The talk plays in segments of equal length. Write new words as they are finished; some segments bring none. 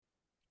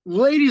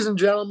Ladies and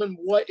gentlemen,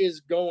 what is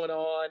going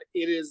on?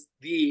 It is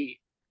the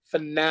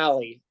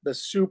finale, the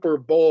Super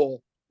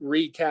Bowl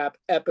recap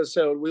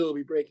episode. We will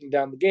be breaking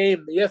down the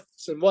game, the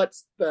ifs and what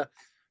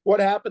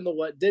happened, the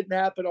what didn't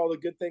happen, all the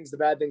good things, the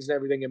bad things, and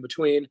everything in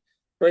between.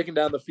 Breaking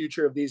down the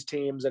future of these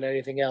teams and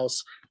anything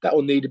else that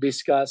will need to be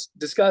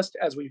discussed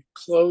as we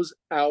close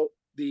out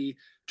the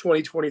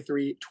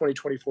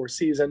 2023-2024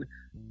 season.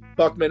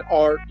 Buckman,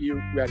 are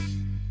you ready?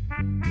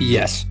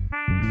 Yes.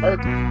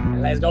 Perfect.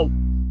 Let's go.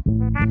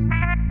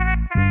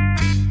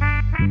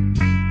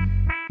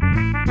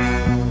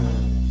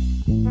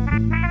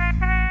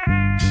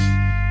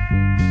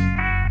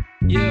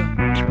 Yeah.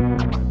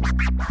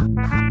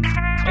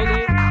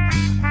 Okay.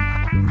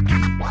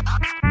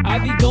 I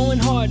be going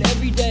hard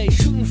every day,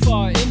 shooting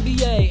far.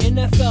 NBA,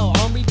 NFL,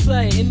 on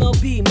replay,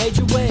 MLB,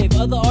 major wave,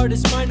 other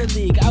artists, minor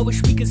league. I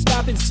wish we could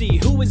stop and see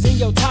who was in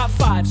your top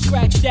 5.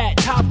 Scratch that,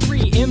 top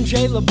 3.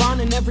 MJ, LeBron,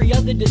 and every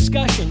other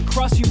discussion.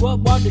 Cross you up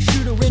while the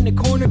shooter in the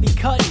corner be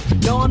cutting.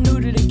 No, I'm new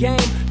to the game,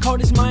 call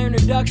this my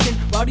introduction.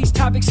 While these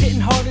topics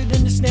hitting harder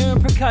than the snare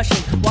and percussion.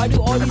 Why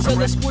do all these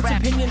other sports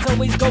opinions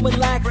always go and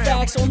lack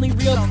facts? Only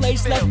real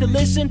place left to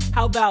listen?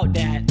 How about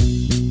that?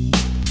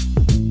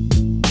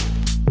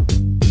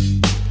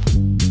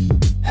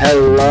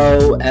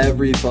 Hello,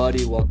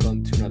 everybody.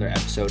 Welcome to another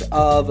episode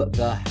of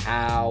the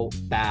How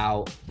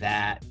About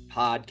That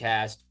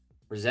podcast,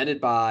 presented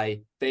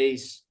by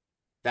Face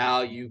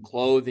Value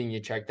Clothing.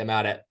 You check them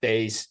out at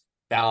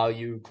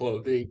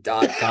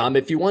facevalueclothing.com.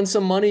 If you won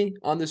some money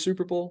on the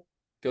Super Bowl,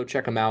 go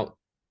check them out.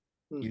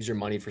 Use your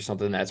money for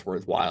something that's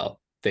worthwhile.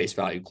 Face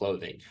Value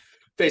Clothing.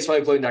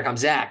 Facevalueclothing.com.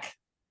 Zach,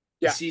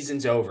 the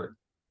season's over.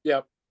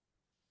 Yep.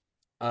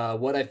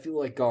 What I feel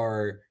like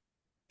our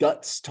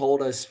guts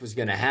told us was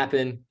going to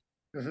happen,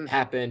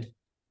 happened.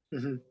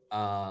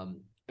 Mm-hmm.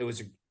 It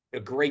was a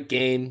great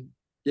game.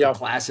 The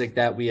classic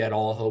that we had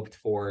all hoped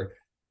for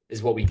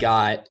is what we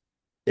got.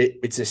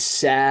 It's a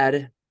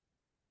sad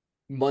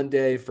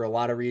Monday for a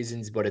lot of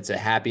reasons, but it's a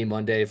happy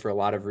Monday for a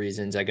lot of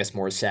reasons. I guess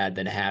more sad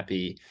than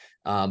happy.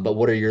 But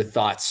what are your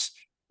thoughts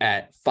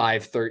at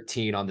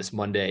 5:13 on this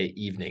Monday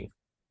evening?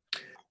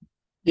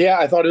 Yeah,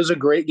 I thought it was a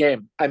great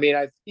game. I mean,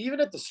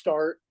 even at the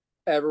start,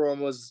 everyone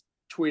was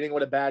tweeting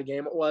what a bad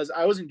game it was.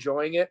 I was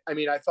enjoying it. I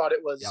mean, I thought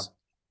it was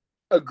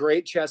a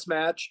great chess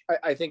match.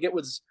 I think it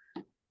was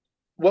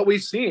what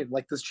we've seen.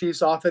 Like, this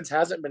Chiefs offense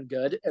hasn't been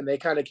good, and they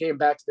kind of came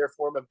back to their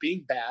form of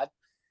being bad.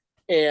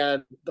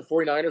 And the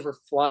 49ers were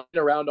flying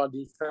around on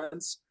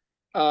defense.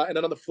 And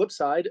then on the flip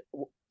side,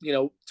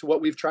 to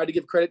what we've tried to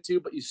give credit to,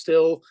 but you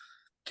still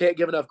can't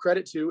give enough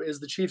credit to,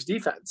 is the Chiefs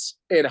defense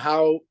and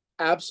how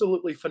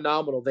absolutely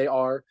phenomenal they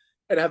are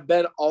and have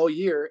been all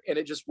year. And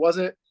it just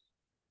wasn't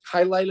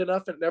highlighted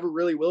enough, and it never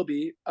really will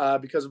be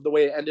because of the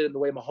way it ended and the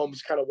way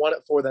Mahomes kind of won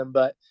it for them.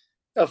 But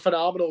a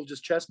phenomenal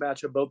just chess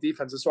match of both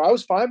defenses. So I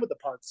was fine with the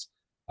punts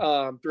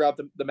throughout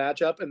the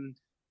matchup. And,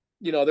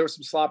 there was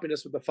some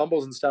sloppiness with the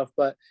fumbles and stuff,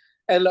 but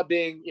ended up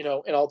being,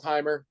 an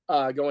all-timer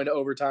going to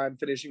overtime,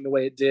 finishing the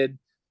way it did.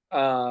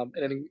 And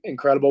an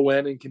incredible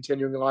win and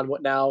continuing on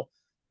what now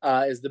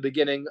is the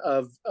beginning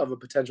of a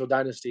potential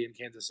dynasty in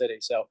Kansas City.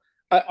 So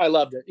I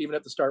loved it, even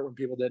at the start when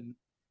people didn't.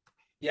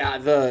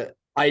 Yeah,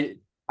 I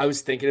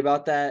was thinking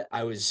about that.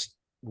 I was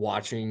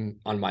watching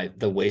on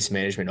the Waste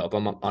Management up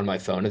on my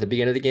phone at the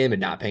beginning of the game and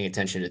not paying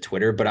attention to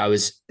Twitter. But I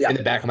was in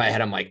the back of my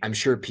head, I'm like, I'm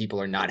sure people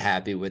are not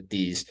happy with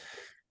these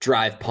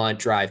drive,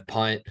 punt.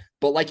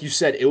 But like you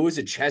said, it was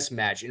a chess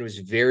match, and it was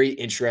very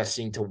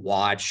interesting to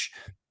watch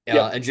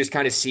and just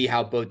kind of see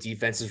how both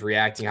defenses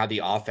reacting, how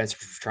the offense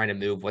was trying to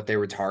move, what they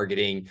were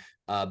targeting.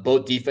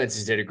 Both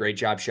defenses did a great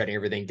job shutting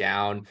everything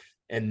down.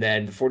 And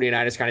then the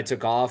 49ers kind of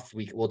took off.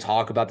 We'll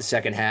talk about the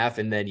second half.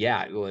 And then,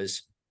 it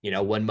was,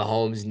 when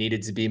Mahomes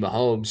needed to be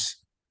Mahomes,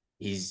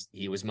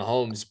 he was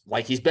Mahomes,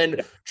 like he's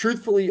been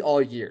truthfully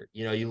all year.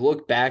 You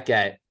look back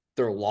at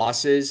their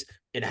losses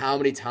and how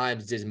many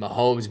times does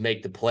Mahomes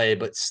make the play,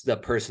 but the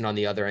person on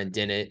the other end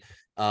didn't.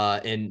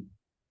 In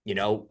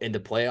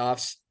the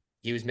playoffs,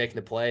 he was making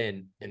the play,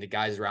 and the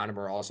guys around him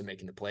are also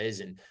making the plays.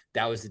 And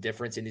that was the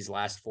difference in these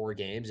last 4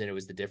 games. And it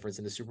was the difference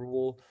in the Super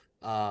Bowl.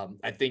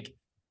 I think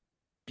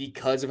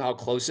because of how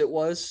close it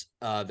was,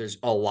 there's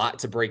a lot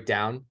to break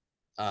down.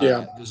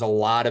 There's a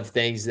lot of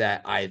things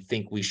that I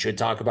think we should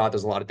talk about.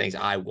 There's a lot of things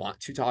I want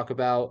to talk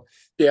about.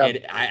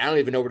 And I don't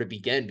even know where to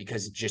begin,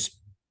 because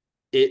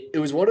it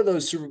was one of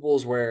those Super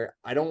Bowls where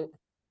I don't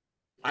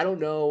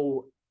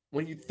know,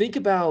 when you think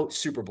about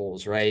Super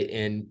Bowls, right?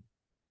 And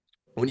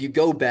when you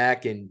go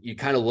back and you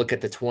kind of look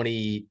at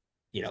the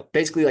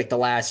basically like the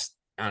last,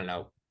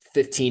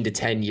 15 to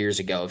 10 years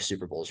ago of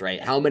Super Bowls,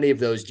 right? How many of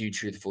those do you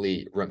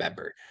truthfully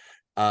remember?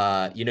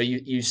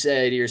 You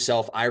say to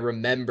yourself, I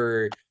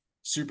remember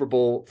Super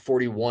Bowl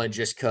 41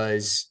 just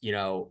because,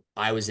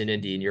 I was in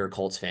Indy and you're a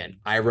Colts fan.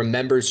 I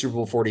remember Super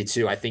Bowl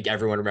 42. I think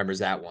everyone remembers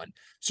that one.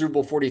 Super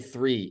Bowl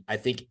 43. I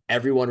think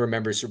everyone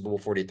remembers Super Bowl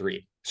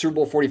 43. Super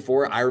Bowl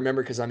 44. I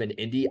remember because I'm in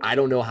Indy. I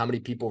don't know how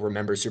many people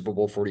remember Super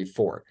Bowl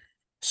 44.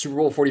 Super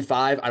Bowl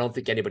 45. I don't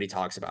think anybody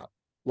talks about.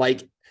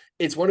 Like,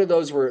 it's one of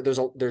those where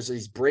there's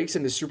these breaks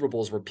in the Super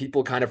Bowls where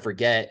people kind of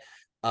forget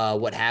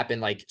what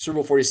happened. Like Super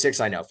Bowl 46,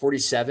 I know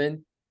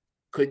 47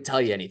 couldn't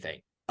tell you anything.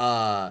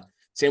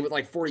 Same with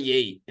like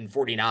 48 and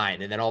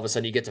 49, and then all of a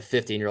sudden you get to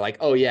 50 and you're like,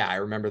 oh yeah, I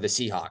remember the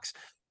Seahawks.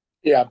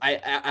 Yeah.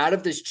 Out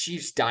of this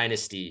Chiefs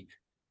dynasty,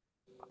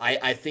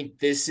 I think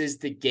this is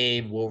the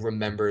game we'll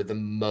remember the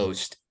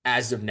most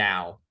as of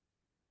now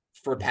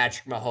for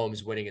Patrick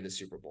Mahomes winning in the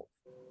Super Bowl.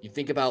 You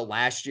think about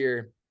last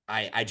year,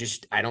 I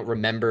don't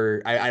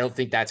remember. I don't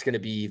think that's going to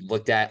be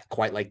looked at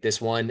quite like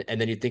this one. And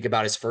then you think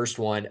about his first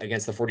one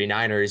against the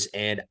 49ers.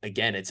 And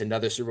again, it's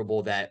another Super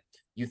Bowl that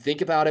you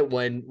think about it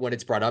when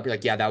it's brought up. You're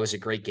like, yeah, that was a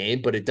great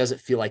game, but it doesn't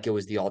feel like it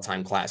was the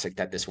all-time classic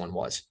that this one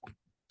was.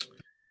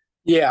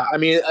 Yeah, I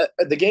mean,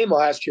 the game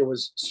last year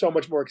was so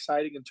much more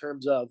exciting in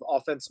terms of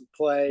offensive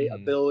play,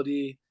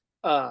 ability.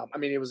 I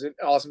mean, it was an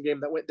awesome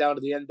game that went down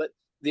to the end, but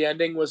the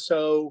ending was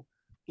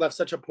left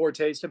such a poor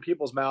taste in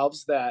people's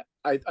mouths that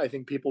I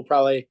think people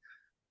probably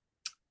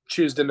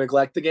choose to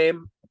neglect the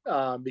game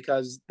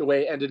because the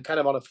way it ended kind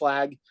of on a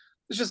flag.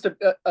 It's just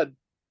a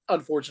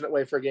unfortunate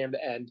way for a game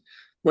to end.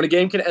 When a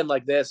game can end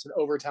like this in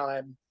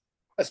overtime,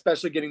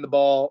 especially getting the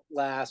ball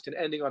last and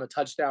ending on a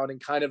touchdown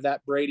and kind of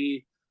that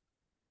Brady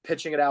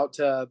pitching it out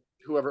to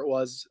whoever it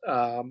was,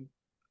 one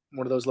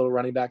of those little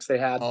running backs they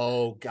had.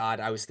 Oh God,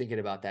 I was thinking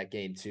about that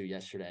game too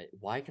yesterday.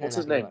 Why can What's I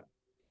not his name?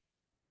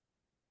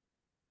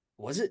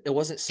 Was it? It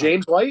wasn't Sonny.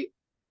 James White.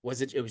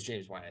 Was it? It was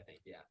James White, I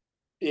think. Yeah.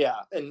 Yeah,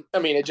 and I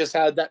mean, it just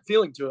had that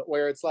feeling to it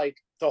where it's like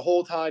the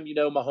whole time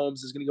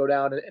Mahomes is going to go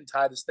down and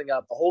tie this thing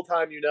up. The whole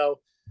time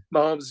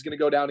Mahomes is going to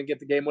go down and get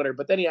the game winner,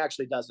 but then he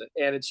actually does it,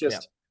 and it's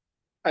just,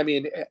 I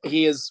mean,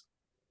 he is.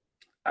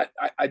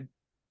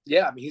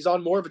 Yeah, I mean, he's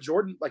on more of a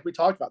Jordan, like we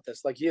talked about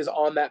this. Like he is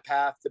on that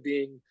path to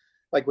being,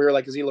 like we were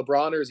like, is he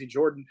LeBron or is he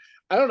Jordan?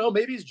 I don't know.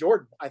 Maybe he's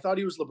Jordan. I thought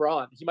he was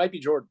LeBron. He might be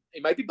Jordan.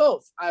 He might be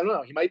both. I don't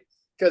know. He might,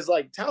 because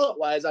like talent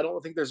wise, I don't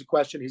think there's a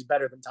question he's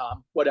better than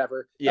Tom.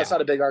 Whatever. Yeah. That's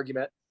not a big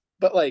argument.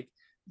 But like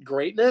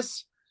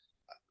greatness,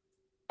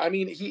 I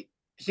mean, he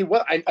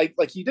was. I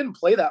like he didn't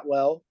play that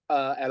well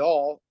at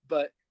all.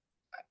 But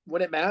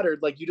when it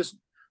mattered, like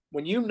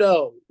when you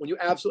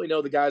absolutely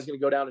know the guy's going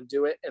to go down and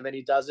do it, and then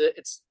he does it,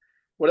 it's.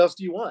 What else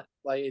do you want?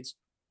 Like it's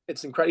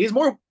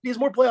incredible. He's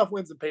more playoff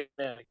wins than Peyton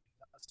Manning.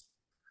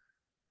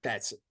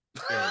 That's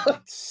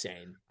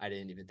insane. I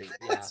didn't even think.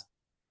 Yeah.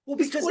 Well,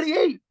 he's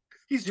 28.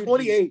 He's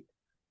 28.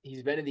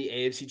 He's been in the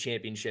AFC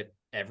Championship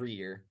every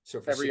year.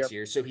 So for 6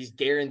 years, so he's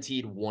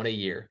guaranteed one a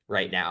year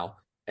right now.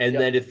 And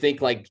then to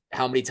think like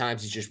how many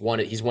times he's just won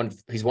it. He's won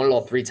it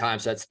all 3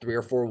 times. So that's 3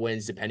 or 4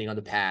 wins depending on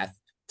the path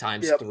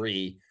times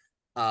 3.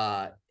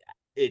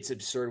 It's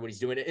absurd what he's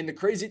doing. And the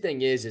crazy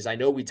thing is I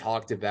know we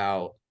talked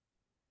about.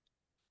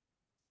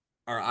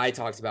 Or I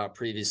talked about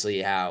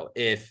previously how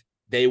if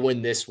they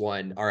win this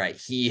one, all right,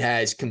 he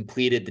has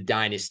completed the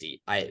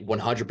dynasty.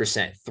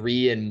 100%,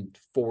 3 and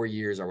 4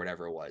 years or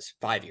whatever it was,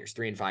 5 years,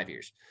 3 and 5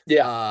 years.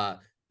 Yeah.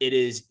 It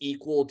is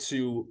equal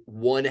to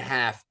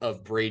 1/2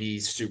 of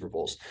Brady's Super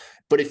Bowls.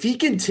 But if he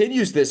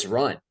continues this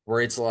run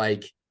where it's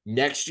like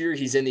next year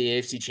he's in the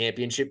AFC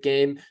Championship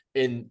game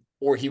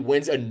or he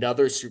wins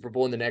another Super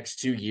Bowl in the next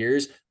 2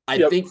 years,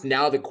 I think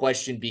now the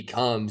question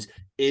becomes,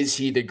 is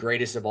he the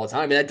greatest of all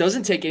time? And that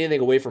doesn't take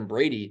anything away from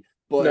Brady,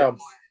 but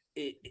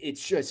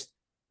it's just,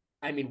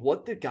 I mean,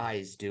 what the guy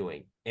is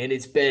doing. And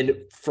it's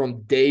been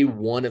from day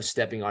one of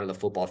stepping onto the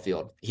football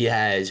field. He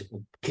has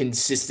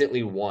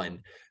consistently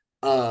won.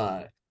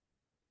 It's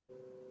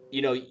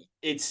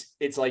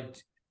like,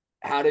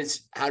 how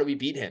do we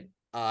beat him?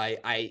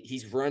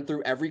 He's run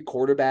through every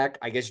quarterback.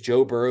 I guess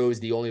Joe Burrow is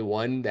the only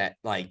one that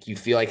like you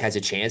feel like has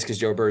a chance because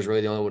Joe Burrow is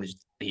really the only one who's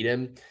beat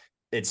him.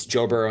 It's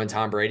Joe Burrow and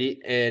Tom Brady.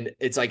 And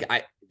it's like,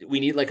 we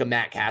need like a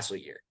Matt Castle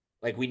year.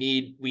 Like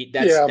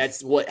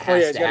that's what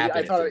has to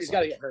happen. I thought he's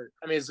got to get hurt.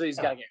 I mean, he's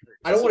got to get hurt.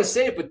 I don't want to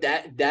say it, but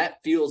that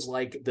feels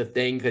like the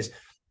thing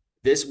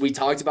because we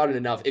talked about it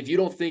enough. If you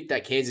don't think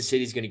that Kansas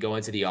City is going to go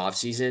into the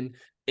offseason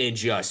and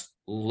just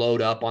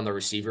load up on the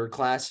receiver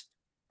class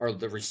or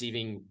the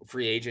receiving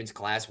free agents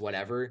class,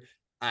 whatever,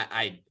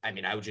 I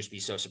mean, I would just be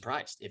so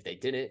surprised if they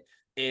didn't.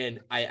 And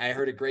I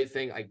heard a great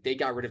thing. Like they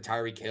got rid of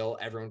Tyreek Hill.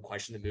 Everyone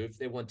questioned the move.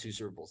 They won 2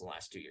 Super Bowls in the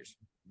last 2 years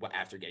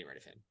after getting rid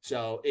of him.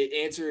 So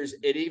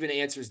it even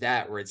answers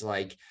that where it's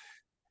like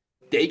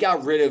they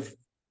got rid of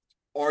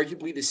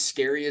arguably the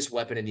scariest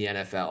weapon in the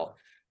NFL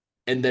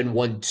and then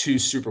won 2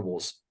 Super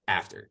Bowls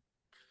after.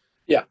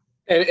 Yeah.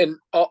 And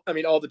all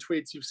the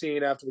tweets you've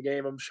seen after the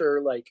game, I'm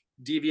sure like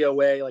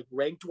DVOA, like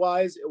ranked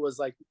wise, it was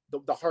like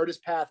the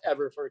hardest path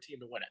ever for a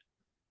team to win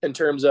it in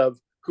terms of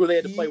who they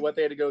had to play, what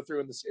they had to go through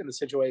in the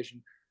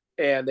situation.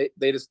 And they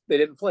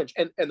didn't flinch.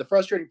 And the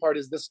frustrating part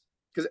is this,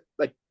 because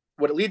like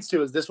what it leads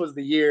to is this was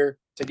the year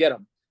to get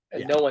them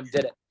and no one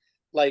did it.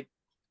 Like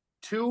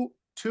two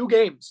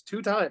games,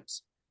 2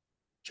 times,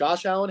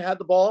 Josh Allen had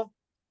the ball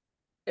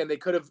and they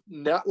could have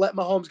not let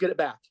Mahomes get it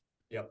back.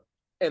 Yep.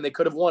 And they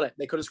could have won it.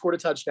 They could have scored a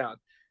touchdown.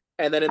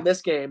 And then in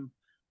this game,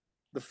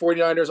 the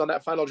 49ers on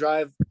that final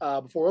drive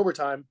before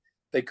overtime,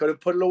 they could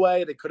have put it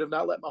away. They could have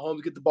not let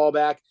Mahomes get the ball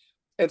back.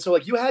 And so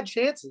like you had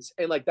chances,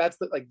 and like that's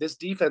the like this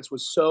defense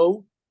was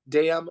so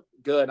damn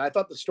good. And I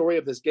thought the story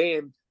of this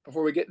game,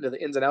 before we get into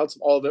the ins and outs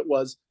of all of it,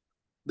 was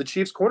the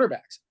Chiefs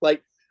cornerbacks.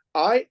 Like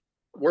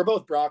we're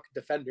both Brock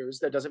defenders.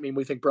 That doesn't mean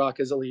we think Brock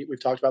is elite.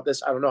 We've talked about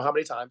this I don't know how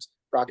many times.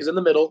 Brock is in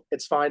the middle.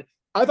 It's fine.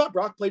 I thought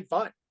Brock played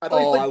fine. I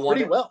thought he played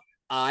pretty well.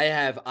 I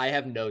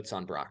have notes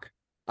on Brock.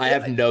 I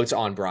have notes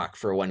on Brock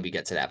for when we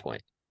get to that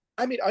point.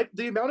 I mean,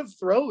 the amount of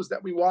throws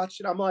that we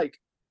watched, and I'm like,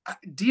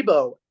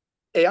 Debo,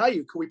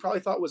 Ayuk, who we probably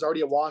thought was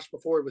already a wash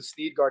before with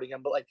Snead guarding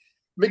him, but like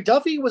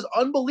McDuffie was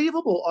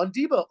unbelievable on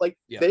Debo. Like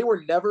they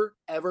were never,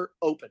 ever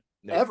open.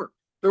 Ever.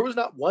 There was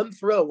not one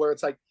throw where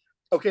it's like,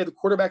 okay, the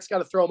quarterback's got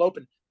to throw him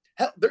open.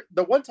 Hell,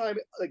 the one time,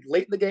 like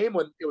late in the game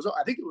when it was,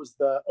 I think it was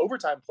the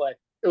overtime play,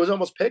 it was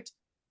almost picked.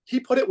 He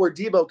put it where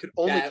Debo could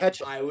only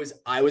catch it. I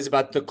was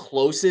about the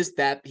closest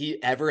that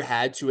he ever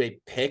had to a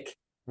pick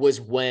was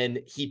when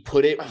he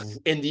put it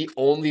in the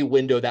only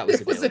window that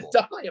was available. It was a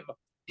dime.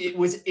 It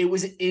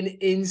was an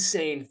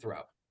insane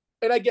throw.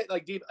 And I get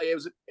like Debo, it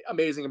was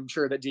amazing. I'm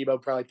sure that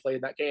Debo probably played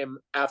in that game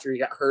after he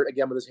got hurt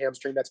again with his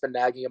hamstring that's been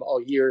nagging him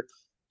all year.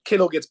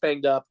 Kittle gets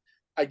banged up.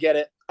 I get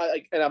it.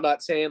 And I'm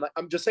not saying like,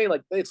 I'm just saying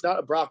like it's not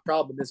a Brock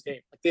problem in this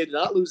game. Like they did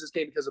not lose this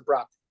game because of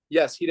Brock.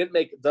 Yes, he didn't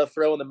make the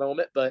throw in the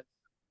moment, but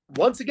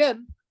once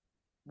again,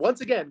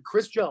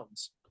 Chris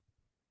Jones.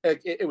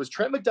 It was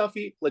Trent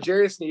McDuffie,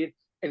 L'Jarius Sneed,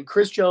 and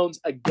Chris Jones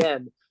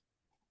again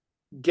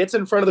gets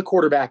in front of the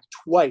quarterback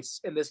twice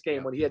in this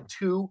game when he had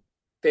two.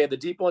 They had the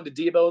deep one to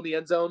Debo in the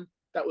end zone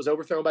that was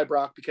overthrown by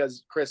Brock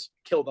because Chris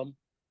killed him.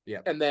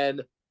 Yeah. And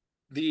then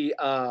the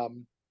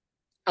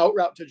out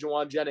route to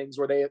Juwan Jennings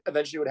where they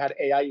eventually would have had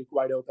Ayuk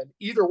wide open.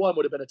 Either one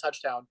would have been a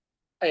touchdown,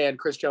 and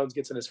Chris Jones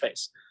gets in his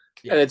face.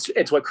 Yeah. And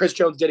it's what Chris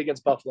Jones did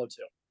against Buffalo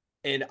too.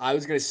 And I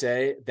was going to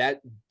say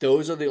that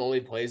those are the only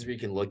plays we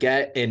can look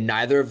at, and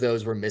neither of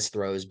those were missed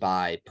throws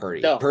by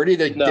Purdy.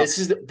 This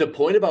is the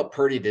point about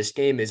Purdy this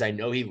game is I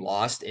know he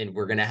lost, and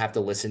we're going to have to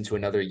listen to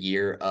another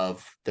year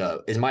of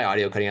is my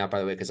audio cutting out,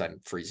 by the way, because I'm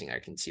freezing. I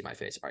can see my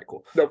face. All right,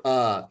 cool. Nope.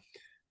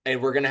 And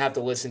we're going to have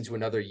to listen to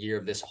another year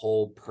of this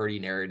whole Purdy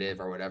narrative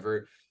or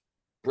whatever.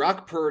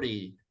 Brock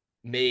Purdy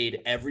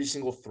made every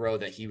single throw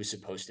that he was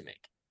supposed to make.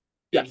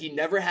 Yeah. He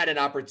never had an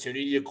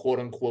opportunity to quote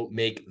unquote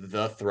make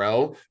the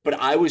throw, but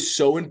I was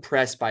so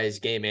impressed by his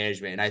game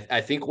management. And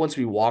I think once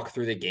we walk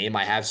through the game,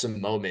 I have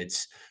some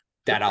moments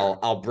that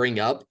I'll bring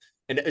up,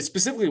 and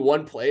specifically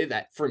one play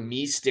that for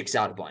me sticks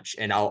out a bunch,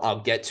 and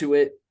I'll get to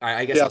it.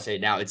 I guess I'll say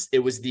it now. It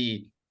was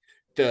the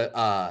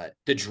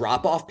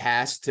drop off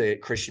pass to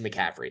Christian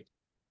McCaffrey.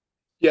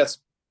 Yes.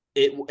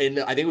 I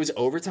think it was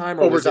overtime.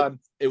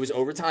 It was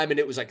overtime, and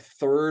it was like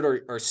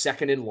third or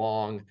second and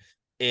long,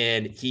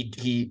 and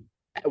he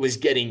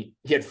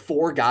had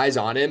four guys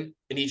on him,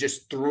 and he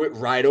just threw it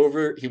right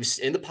over. He was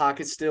in the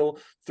pocket still,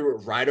 threw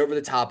it right over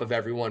the top of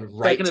everyone,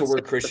 right to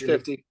where Christian.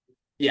 50.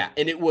 Yeah,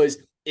 and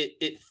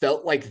it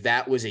felt like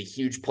that was a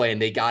huge play,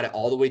 and they got it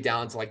all the way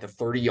down to like the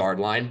 30-yard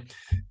line,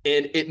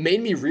 and it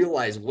made me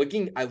realize.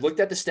 I looked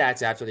at the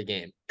stats after the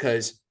game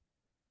because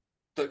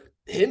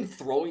him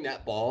throwing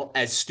that ball,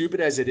 as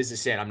stupid as it is to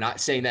say, and I'm not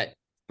saying that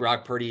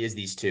Brock Purdy is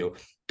these two.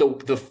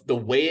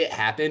 The way it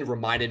happened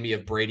reminded me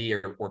of Brady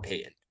or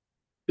Peyton.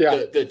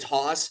 Yeah. The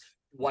toss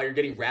while you're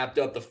getting wrapped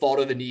up, the fall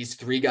to the knees,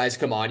 three guys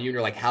come on you, and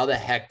you're like, how the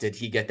heck did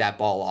he get that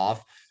ball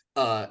off?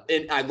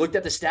 And I looked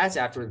at the stats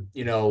after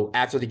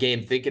the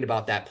game, thinking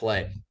about that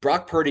play.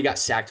 Brock Purdy got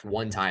sacked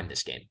one time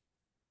this game.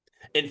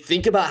 And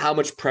think about how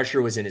much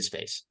pressure was in his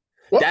face.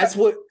 That's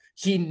what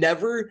he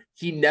never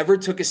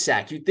took a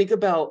sack. You think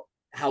about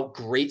how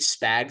great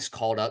Spags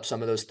called up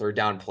some of those third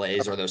down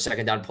plays or those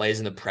second down plays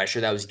and the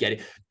pressure that was getting.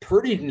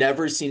 Purdy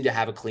never seemed to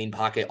have a clean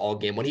pocket all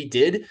game. When he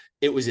did,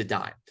 it was a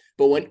dime.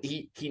 But when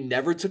he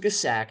never took a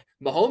sack,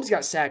 Mahomes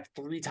got sacked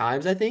 3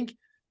 times, I think.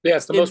 Yeah,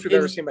 it's the most we've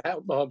ever seen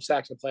Mahomes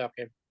sacks in a playoff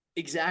game.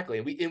 Exactly.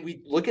 And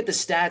we look at the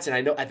stats,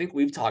 and I think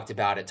we've talked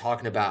about it,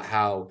 talking about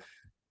how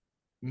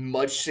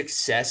much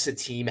success a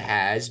team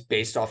has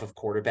based off of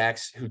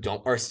quarterbacks who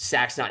or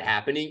sacks not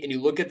happening. And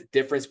you look at the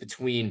difference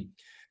between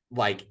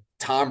like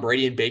Tom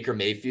Brady and Baker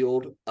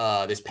Mayfield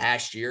this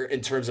past year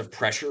in terms of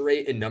pressure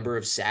rate and number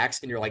of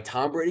sacks. And you're like,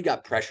 Tom Brady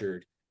got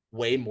pressured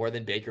way more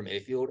than Baker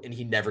Mayfield, and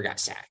he never got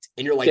sacked.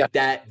 And you're like,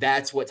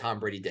 that's what Tom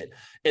Brady did.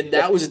 And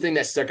that was the thing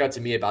that stuck out to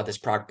me about this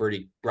Brock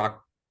Purdy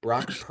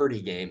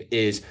game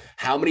is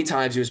how many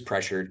times he was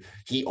pressured.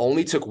 He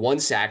only took 1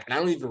 sack, and I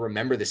don't even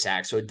remember the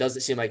sack, so it doesn't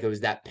seem like it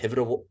was that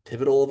pivotal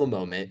of a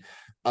moment.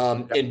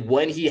 And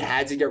when he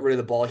had to get rid of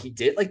the ball, he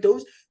did. Like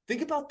those.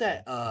 Think about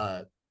that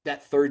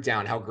third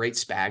down, how great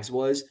Spags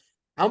was.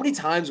 How many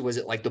times was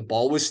it like the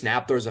ball was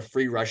snapped, there was a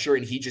free rusher,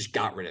 and he just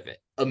got rid of it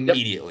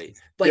immediately?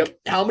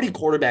 How many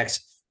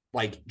quarterbacks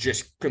like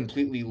just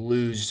completely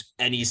lose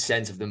any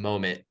sense of the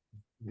moment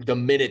the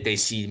minute they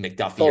see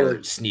McDuffie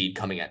or Snead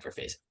coming at their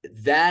face?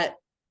 That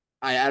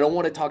I don't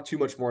want to talk too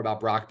much more about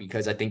Brock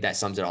because I think that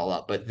sums it all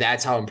up, but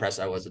that's how impressed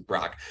I was with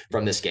Brock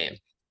from this game.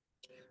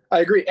 I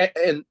agree.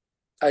 And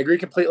I agree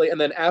completely. And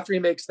then after he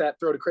makes that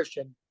throw to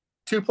Christian,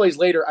 2 plays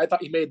later, I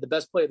thought he made the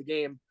best play of the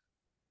game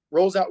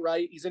rolls out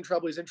right. He's in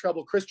trouble. He's in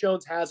trouble. Chris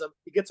Jones has him.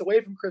 He gets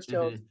away from Chris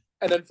Jones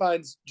and then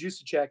finds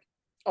Juszczyk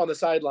on the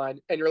sideline.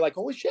 And you're like,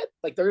 holy shit,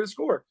 like they're going to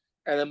score.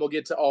 And then we'll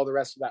get to all the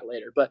rest of that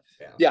later. But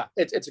yeah,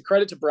 it's a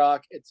credit to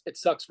Brock. It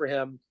sucks for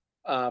him.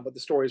 But the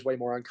story is way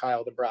more on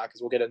Kyle than Brock,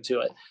 as we'll get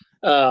into it.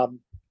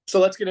 So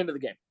let's get into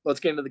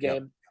the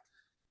game.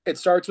 It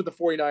starts with the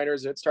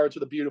 49ers. It starts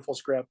with a beautiful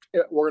script.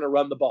 We're going to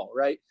run the ball,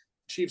 right?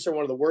 Chiefs are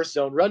one of the worst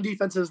zone run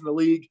defenses in the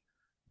league.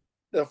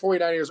 The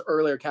 49ers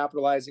earlier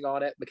capitalizing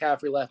on it.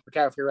 McCaffrey left,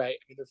 McCaffrey right.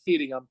 I mean, they're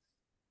feeding them.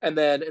 And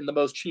then in the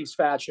most Chiefs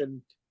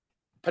fashion,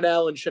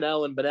 Pennell and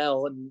Chanel and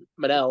Benell and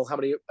Manel, how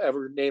many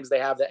ever names they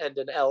have that end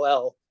in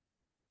LL,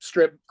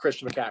 strip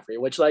Christian McCaffrey,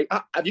 which, like,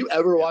 have you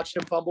ever watched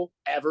him fumble?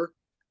 Ever?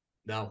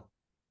 No.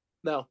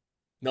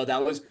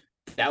 That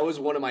was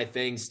one of my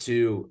things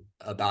too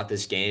about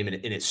this game. And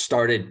it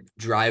started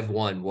drive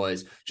one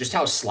was just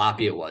how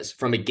sloppy it was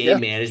from a game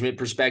management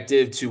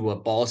perspective to a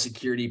ball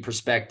security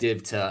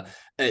perspective to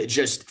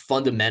just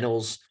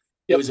fundamentals.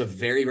 It was a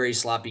very, very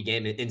sloppy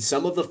game. And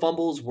some of the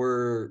fumbles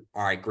were,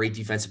 all right, great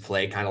defensive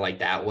play, kind of like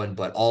that one.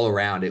 But all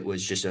around, it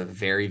was just a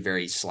very,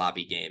 very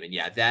sloppy game. And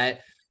yeah,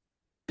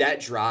 that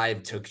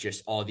drive took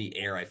just all the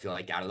air, I feel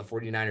like, out of the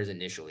 49ers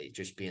initially,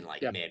 just being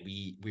like, man,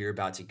 we're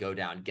about to go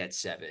down, get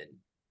 7.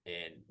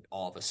 And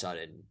all of a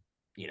sudden,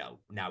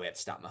 now we have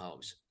to stop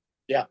Mahomes.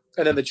 Yeah.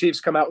 And then the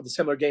Chiefs come out with a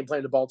similar game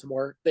plan to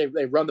Baltimore. They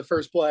run the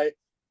first play,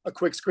 a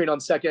quick screen on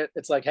second.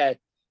 It's like, hey,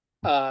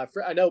 I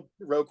know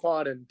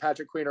Roquan and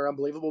Patrick Queen are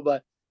unbelievable,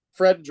 but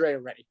Fred and Dre are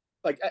ready.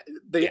 Like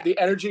the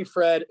energy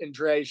Fred and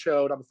Dre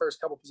showed on the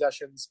first couple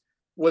possessions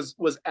was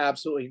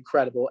absolutely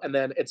incredible. And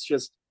then it's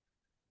just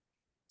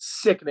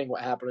sickening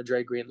what happened to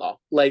Dre Greenlaw.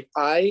 Like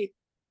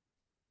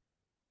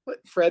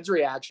Fred's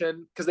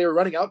reaction, because they were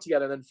running out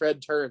together, and then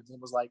Fred turns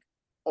and was like,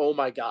 oh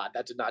my God,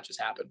 that did not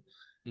just happen.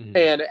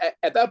 And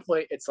at that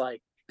point, it's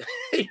like,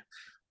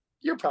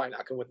 you're probably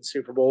not going to win the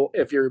Super Bowl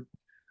if your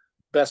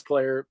best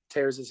player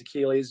tears his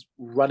Achilles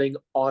running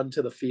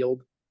onto the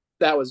field.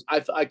 That was,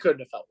 I couldn't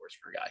have felt worse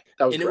for a guy.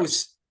 That was, and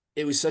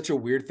it was such a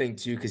weird thing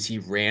too, because he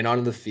ran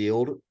onto the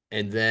field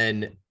and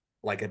then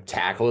like a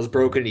tackle was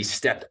broken and he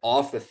stepped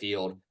off the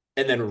field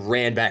and then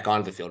ran back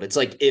onto the field. It's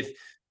like if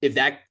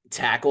that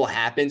tackle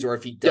happens, or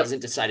if he doesn't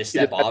decide to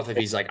step off, if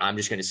he's like, I'm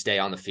just going to stay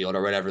on the field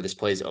or whatever, this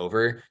play's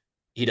over,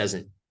 he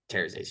doesn't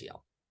tear his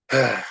ACL.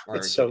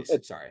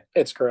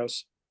 It's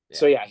gross. Yeah.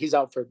 So yeah, he's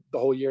out for the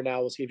whole year now.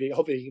 We'll see if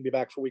hopefully he can be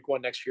back for week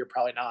 1 next year.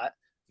 Probably not.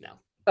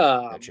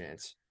 No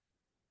chance.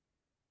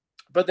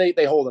 But they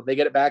hold him. They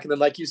get it back. And then,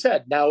 like you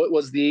said, now it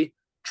was the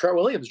Trent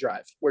Williams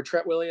drive, where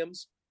Trent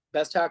Williams,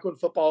 best tackle in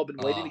football, been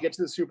waiting to get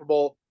to the Super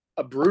Bowl,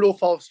 a brutal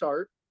false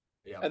start.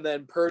 Yeah. And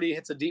then Purdy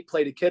hits a deep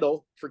play to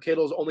Kittle for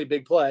Kittle's only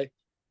big play,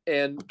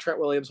 and Trent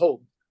Williams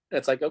hold. And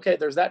it's like, okay,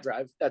 there's that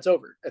drive. That's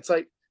over. It's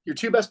like your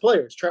 2 best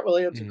players, Trent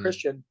Williams and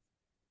Christian,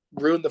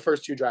 ruined the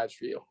first 2 drives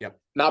for you. Yep.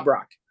 Not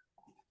Brock.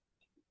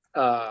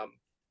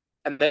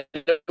 And then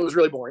it was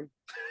really boring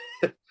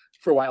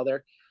for a while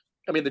there.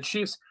 I mean, the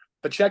Chiefs,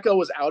 Pacheco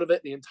was out of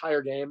it the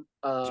entire game.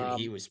 Dude,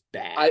 he was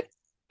bad.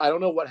 I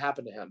don't know what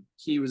happened to him.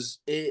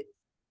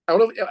 I don't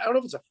know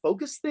if it's a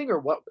focus thing or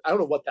what. I don't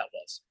know what that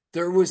was.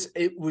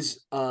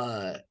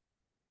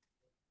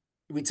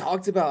 We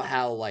talked about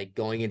how, like,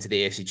 going into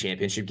the AFC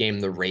Championship game,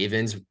 the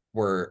Ravens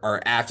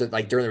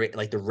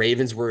the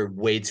Ravens were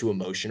way too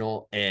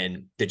emotional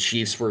and the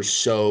Chiefs were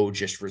so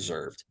just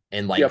reserved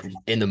and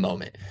in the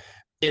moment.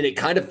 And it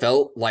kind of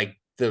felt like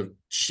the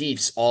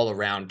Chiefs all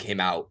around came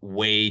out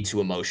way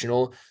too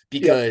emotional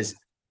because,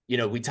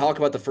 we talk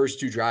about the first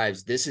 2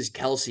 drives. This is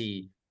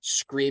Kelsey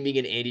screaming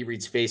in Andy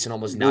Reid's face and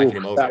almost knocking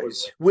him over,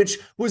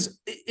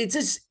 it's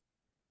just,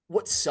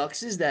 what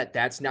sucks is that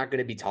that's not going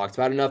to be talked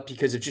about enough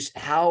because of just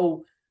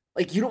how,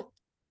 I don't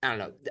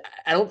know.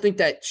 I don't think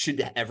that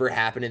should ever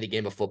happen in the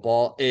game of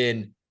football.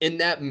 And in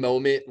that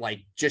moment,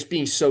 like, just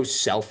being so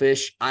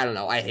selfish, I don't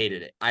know. I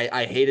hated it.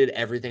 I hated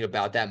everything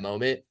about that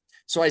moment.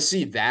 So I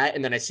see that.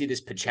 And then I see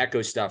this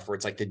Pacheco stuff where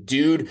it's like the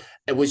dude,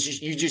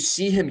 you just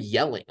see him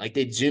yelling, like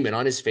they zoom in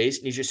on his face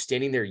and he's just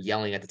standing there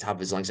yelling at the top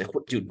of his lungs. Like,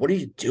 dude, what are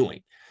you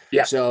doing?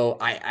 Yeah. So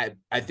I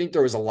think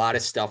there was a lot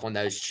of stuff on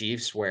those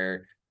Chiefs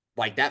where,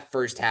 like, that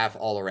first half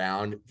all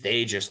around,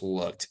 they just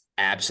looked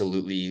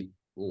absolutely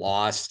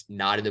lost,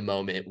 not in the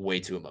moment, way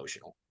too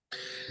emotional.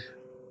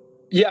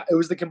 Yeah, it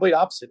was the complete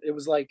opposite. It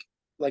was like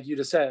you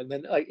just said. And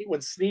then, like,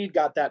 when Snead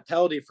got that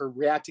penalty for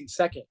reacting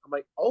second, I'm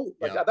like,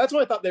 that's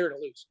what I thought they were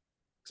going to lose.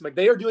 It's like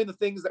they are doing the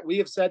things that we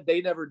have said they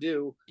never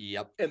do.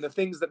 Yep. And the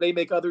things that they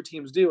make other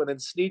teams do. And then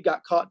Snead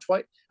got caught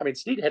twice. I mean,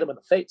 Snead hit him in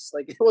the face.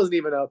 Like, it wasn't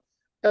even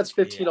that's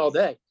 15 all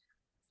day.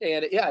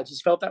 And it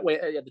just felt that way.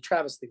 Yeah, the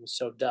Travis thing was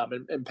so dumb.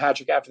 And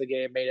Patrick, after the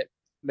game,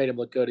 made him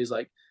look good. He's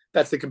like,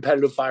 that's the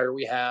competitive fire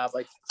we have.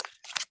 Like,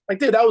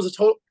 dude, that was a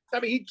total. I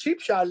mean, he cheap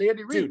shot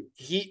Andy Reid. Dude,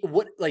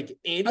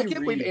 Andy I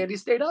can't believe Andy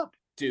stayed up.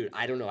 Dude,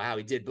 I don't know how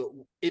he did, but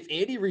if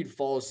Andy Reid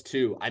falls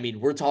too, I mean,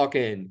 we're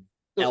talking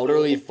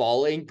elderly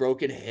falling,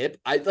 broken hip.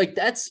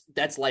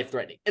 That's life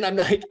threatening. And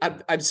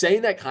I'm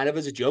saying that kind of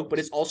as a joke, but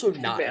it's also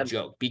not a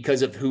joke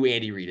because of who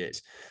Andy Reid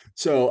is.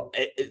 So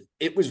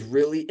it was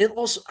really, and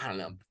also, I don't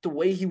know, the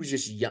way he was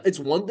just young. It's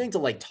one thing to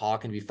like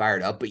talk and be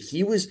fired up, but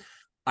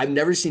I've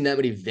never seen that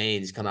many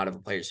veins come out of a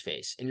player's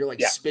face. And you're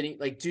like spitting,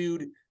 like,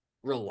 dude,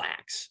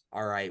 relax.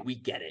 All right, we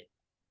get it.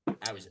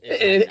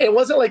 It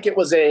wasn't like it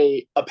was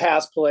a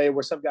pass play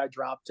where some guy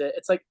dropped it.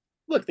 It's like,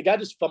 look, the guy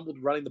just fumbled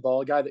running the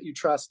ball, a guy that you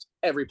trust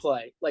every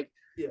play. Like,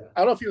 I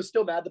don't know if he was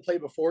still mad the play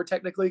before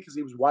technically because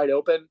he was wide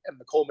open and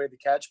Nicole made the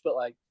catch, but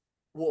like,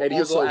 maybe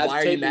also, why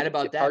are you mad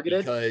about that? Targeted?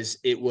 Because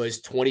it was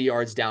 20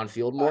 yards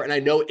downfield more. And I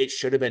know it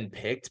should have been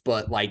picked,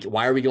 but like,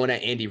 why are we going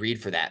at Andy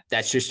Reid for that?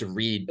 That's just a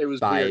read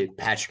by weird.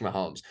 Patrick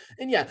Mahomes.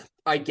 And yeah,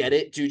 I get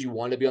it, dude. You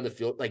want to be on the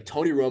field. Like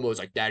Tony Romo was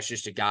like, that's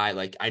just a guy.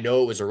 Like, I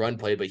know it was a run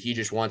play, but he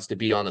just wants to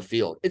be on the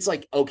field. It's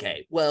like,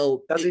 okay,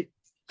 well, does he?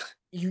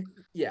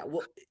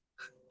 Well,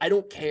 I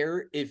don't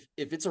care if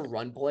it's a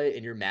run play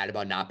and you're mad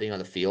about not being on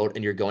the field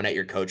and you're going at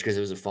your coach because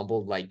it was a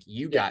fumble. Like,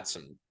 you got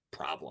some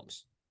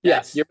problems.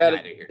 Yes, you're mad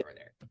at here nor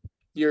there.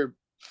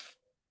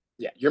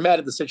 You're mad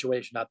at the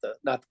situation, not the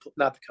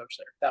coach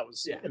there. That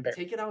was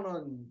embarrassing. Take it out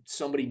on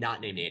somebody not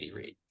named Andy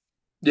Reid.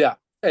 Yeah,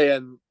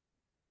 and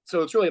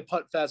so it's really a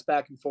punt fest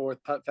back and forth.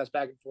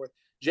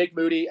 Jake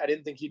Moody, I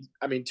didn't think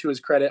to his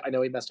credit, I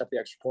know he messed up the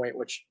extra point,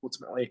 which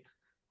ultimately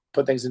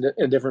put things in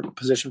a different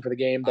position for the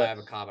game. But I have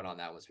a comment on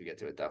that once we get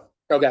to it, though.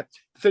 Okay,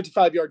 the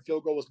 55-yard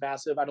field goal was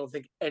massive. I don't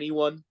think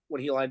anyone,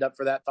 when he lined up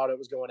for that, thought it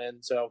was going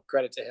in. So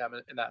credit to him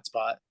in that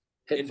spot.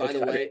 And by the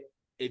way,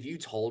 if you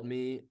told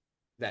me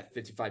that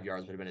 55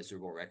 yards would have been a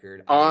Super Bowl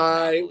record,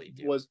 I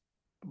was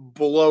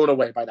blown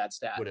away by that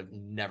stat. Would have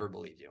never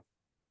believed you.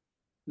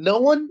 No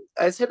one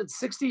has hit a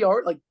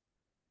 60-yard, like,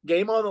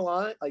 game on the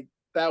line. Like,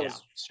 that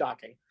was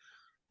shocking.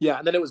 Yeah,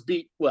 and then it was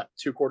beat,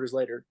 2 quarters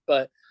later.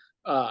 But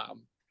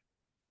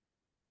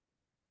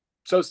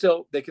so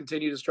still, they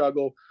continue to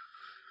struggle.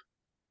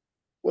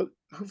 Who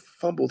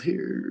fumbled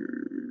here?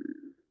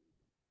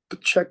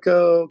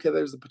 Pacheco. Okay,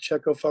 there's the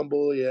Pacheco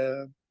fumble,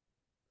 yeah.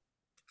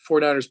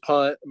 49ers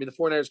punt. The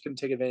 49ers couldn't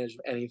take advantage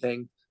of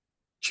anything.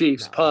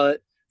 Chiefs punt.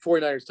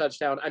 49ers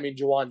touchdown.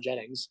 Jauan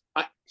Jennings.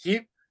 I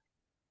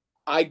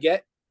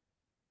get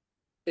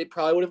it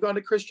probably would have gone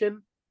to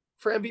Christian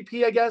for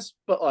MVP, I guess,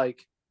 but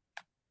like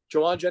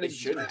Jauan Jennings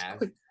should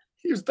have.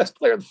 He was the best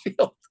player on the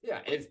field. Yeah,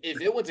 if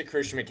it went to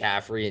Christian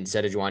McCaffrey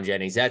instead of Jauan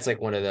Jennings, that's like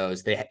one of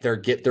those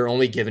they're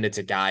only giving it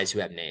to guys who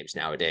have names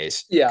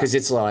nowadays. Yeah, because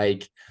it's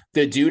like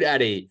the dude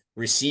had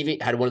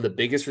one of the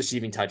biggest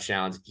receiving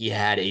touchdowns. He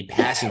had a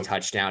passing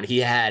touchdown. He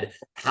had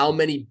how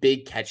many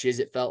big catches?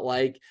 It felt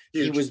like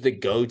huge. He was the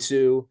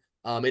go-to.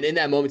 And in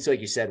that moment,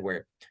 like you said,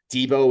 where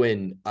Debo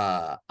and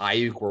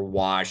Ayuk were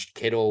washed,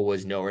 Kittle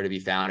was nowhere to be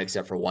found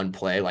except for one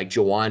play. Like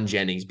Jauan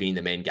Jennings being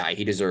the main guy,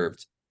 he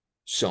deserved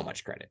so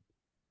much credit.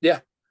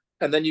 Yeah.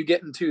 And then you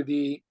get into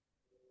the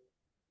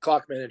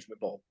clock management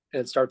bowl,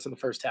 and it starts in the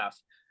first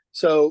half.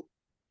 So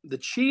the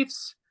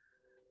Chiefs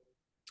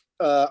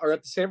are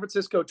at the San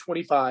Francisco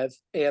 25,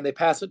 and they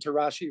pass it to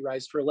Rashee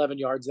Rice for 11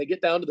 yards. They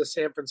get down to the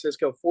San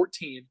Francisco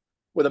 14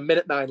 with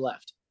 1:09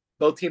 left.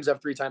 Both teams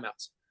have 3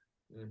 timeouts.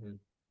 Mm-hmm.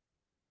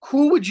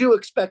 Who would you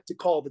expect to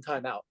call the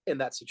timeout in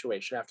that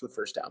situation after the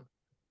first down?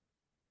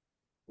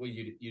 Well,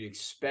 you'd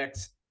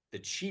expect the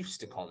Chiefs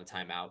to call the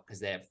timeout because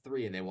they have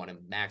 3 and they want to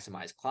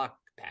maximize clock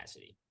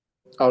capacity.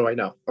 Oh, I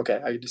know. Okay,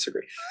 I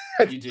disagree.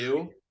 You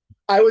do?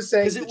 I was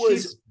saying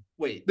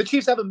the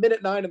Chiefs have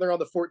 1:09 and they're on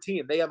the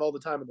 14. They have all the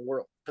time in the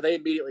world, but they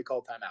immediately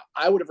called timeout.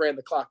 I would have ran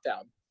the clock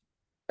down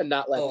and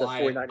not let the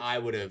 49ers.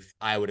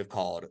 I would have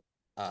called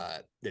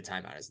the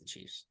timeout as the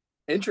Chiefs.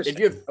 Interesting.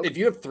 If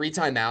you have 3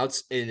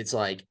 timeouts and it's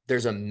like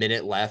there's a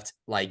minute left,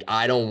 like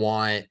I don't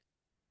want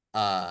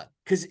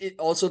because it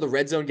also the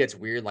red zone gets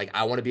weird. Like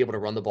I want to be able to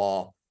run the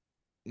ball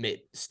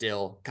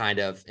still kind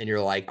of, and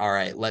you're like, all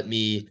right, let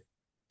me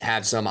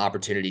have some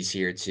opportunities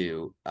here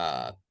to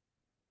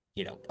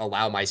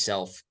allow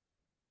myself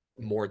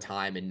more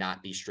time and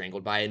not be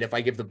strangled by it. And if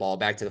I give the ball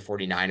back to the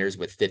 49ers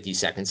with 50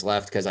 seconds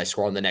left because I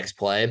score on the next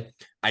play,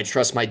 I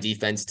trust my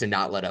defense to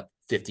not let up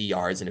 50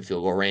 yards in a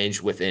field goal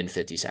range within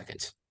 50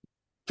 seconds.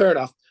 Fair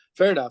enough.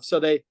 So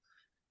they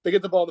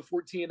get the ball to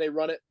 14, they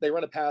run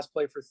a pass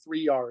play for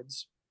 3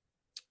 yards.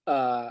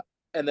 And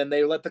then the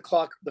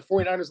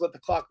 49ers let the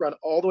clock run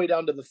all the way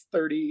down to the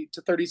 30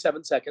 to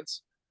 37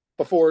 seconds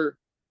before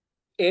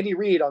Andy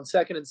Reid on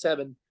 2nd and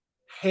 7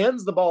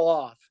 hands the ball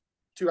off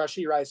to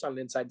Rashee Rice on an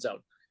inside zone.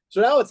 So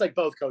now it's like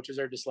both coaches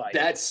are just like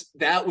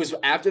that was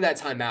after that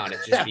timeout. It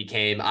just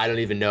became, I don't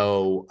even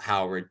know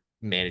how we're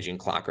managing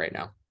clock right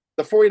now.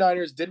 The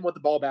 49ers didn't want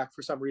the ball back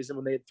for some reason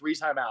when they had 3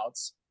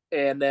 timeouts.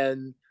 And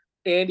then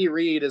Andy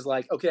Reid is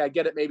like, okay, I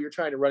get it. Maybe you're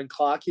trying to run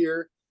clock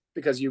here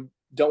because you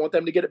don't want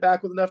them to get it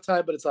back with enough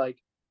time. But it's like,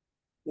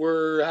 we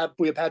have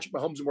Patrick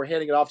Mahomes and we're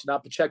handing it off to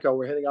not Pacheco.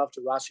 We're handing it off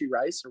to Rashee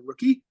Rice, a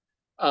rookie.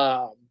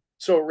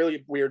 So a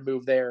really weird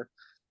move there.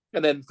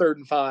 And then 3rd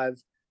and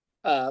 5,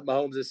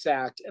 Mahomes is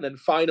sacked. And then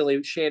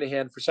finally,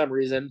 Shanahan, for some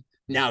reason,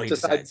 now he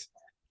decides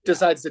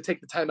to take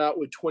the timeout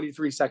with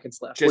 23 seconds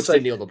left. Just to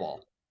kneel the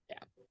ball.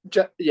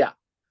 Yeah.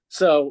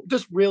 So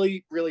just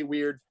really, really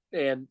weird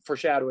and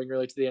foreshadowing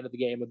really to the end of the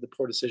game with the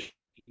poor decision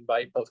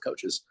by both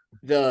coaches.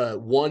 The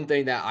one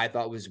thing that I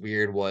thought was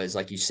weird was,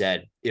 like you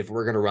said, if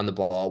we're going to run the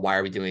ball, why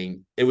are we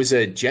doing it? Was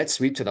a jet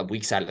sweep to the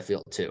weak side of the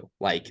field too.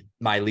 Like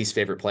my least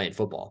favorite play in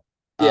football.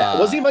 Yeah, it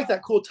wasn't even like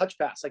that cool touch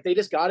pass. Like they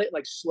just got it,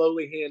 like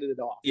slowly handed it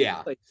off.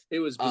 Yeah, like it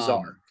was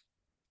bizarre.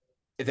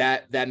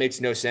 That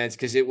makes no sense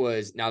because it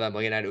was, now that I'm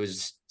looking at it, it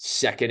was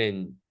 2nd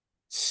and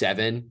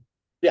 7.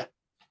 Yeah,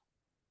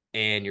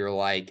 and you're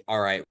like, all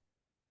right,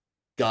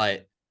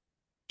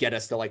 get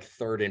us to like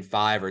 3rd and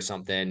 5 or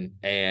something.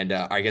 And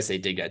I guess they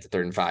did get to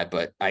 3rd and 5,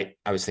 but I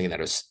was thinking that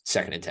it was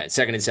 2nd and 10,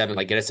 2nd and 7,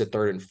 like get us to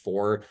 3rd and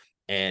 4.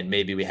 And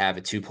maybe we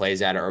have 2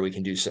 plays at it, or we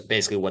can do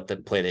basically what the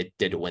play they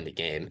did to win the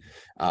game.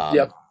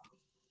 Yep.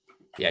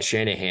 Yeah,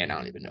 Shanahan, I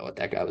don't even know what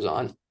that guy was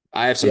on.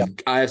 I have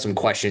some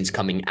questions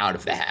coming out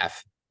of the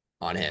half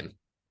on him.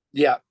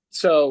 Yeah.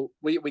 So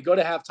we go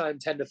to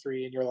halftime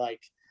 10-3, and you're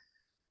like,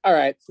 all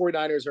right,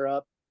 49ers are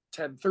up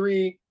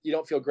 10-3. You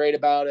don't feel great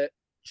about it.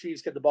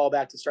 Chiefs get the ball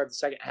back to start the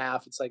second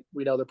half. It's like,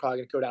 we know they're probably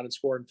going to go down and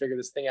score and figure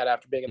this thing out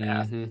after being in the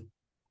half.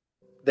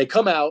 They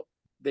come out,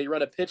 they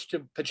run a pitch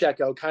to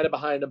Pacheco, kind of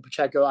behind him.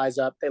 Pacheco eyes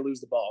up, they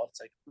lose the ball. It's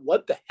like,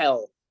 what the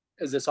hell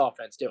is this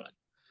offense doing?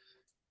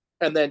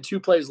 And then 2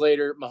 plays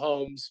later,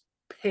 Mahomes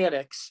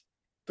panics,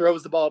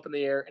 throws the ball up in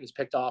the air, and is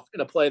picked off in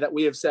a play that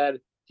we have said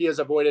he has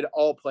avoided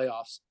all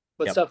playoffs,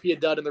 but stuff he had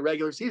done in the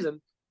regular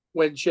season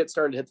when shit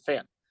started to hit the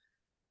fan.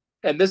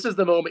 And this is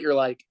the moment you're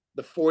like,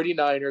 the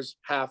 49ers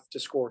have to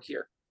score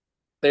here.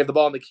 They have the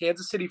ball in the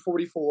Kansas City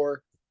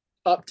 44,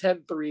 up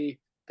 10-3.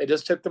 They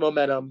just took the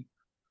momentum,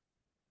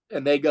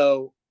 and they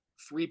go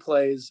 3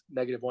 plays,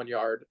 -1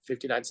 yard,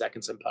 59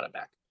 seconds, and punt it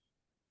back.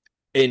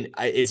 And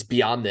it's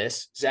beyond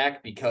this,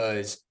 Zach,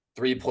 because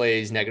 3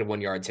 plays,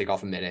 -1 yard, take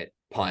off a minute,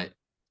 punt,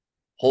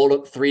 hold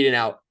up 3 and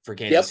out for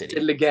Kansas City.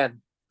 Did it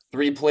again.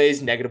 3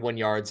 plays, -1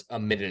 yards, a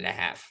minute and a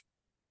half.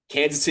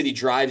 Kansas City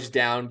drives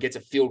down, gets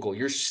a field goal.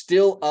 You're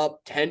still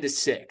up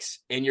 10-6.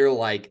 And you're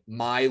like,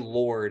 my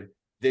Lord,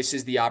 this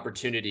is the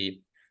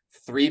opportunity.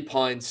 3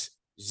 punts,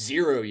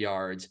 0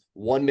 yards,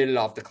 1 minute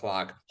off the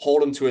clock,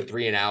 hold them to a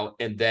 3 and out.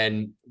 And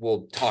then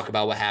we'll talk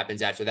about what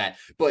happens after that.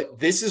 But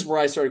this is where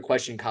I started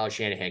questioning Kyle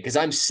Shanahan, because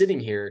I'm sitting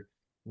here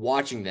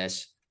watching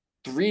this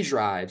 3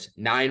 drives,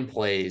 9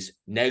 plays,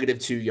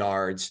 -2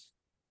 yards,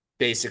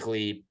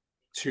 basically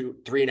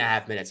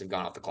 3.5 minutes have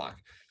gone off the clock.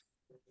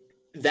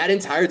 That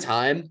entire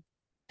time,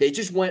 they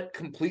just went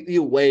completely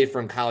away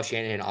from Kyle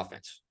Shanahan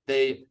offense.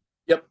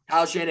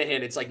 Kyle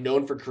Shanahan, it's like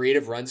known for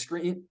creative run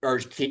schemes.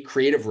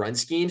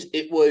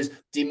 It was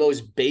the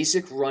most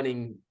basic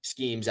running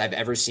schemes I've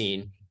ever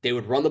seen. They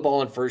would run the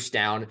ball on first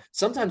down,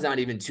 sometimes not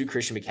even to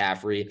Christian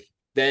McCaffrey.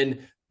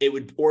 Then it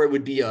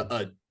would be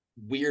a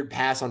weird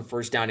pass on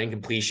first down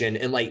incompletion.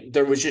 And like,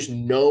 there was just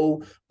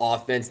no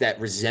offense that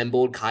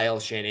resembled Kyle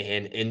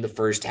Shanahan in the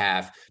first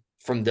half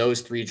from those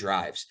 3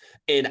 drives.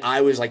 And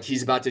I was like,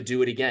 he's about to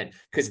do it again.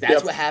 Because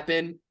that's what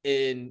happened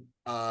in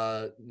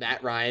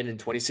Matt Ryan in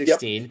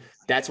 2016.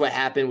 That's what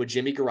happened with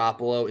Jimmy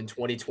Garoppolo in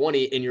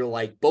 2020. And you're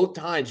like, both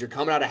times you're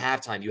coming out of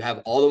halftime, you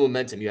have all the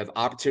momentum, you have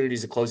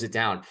opportunities to close it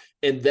down.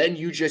 And then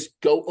you just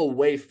go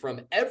away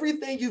from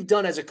everything you've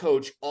done as a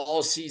coach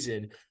all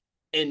season.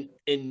 And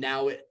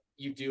now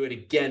you do it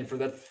again for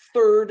the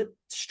 3rd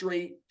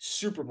straight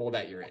Super Bowl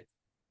that you're in.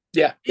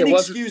 Yeah.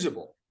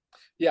 Inexcusable.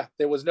 Yeah.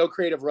 There was no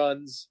creative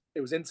runs.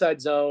 It was inside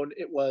zone.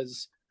 It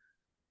was,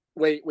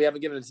 wait, we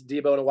haven't given it to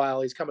Debo in a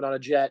while. He's coming on a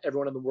jet.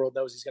 Everyone in the world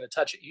knows he's going to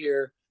touch it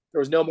here. There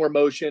was no more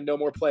motion, no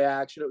more play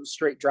action. It was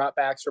straight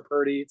dropbacks for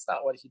Purdy. It's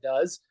not what he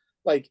does.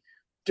 Like,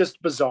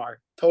 just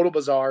bizarre, total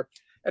bizarre.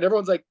 And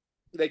everyone's like,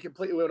 they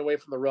completely went away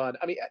from the run.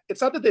 I mean,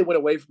 it's not that they went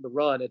away from the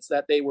run. It's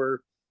that they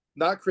were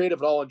not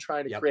creative at all in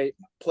trying to create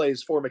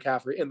plays for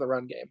McCaffrey in the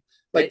run game.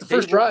 Like the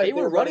first drive, they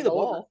were running the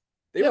ball.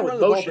 They were running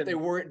the ball, but they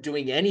weren't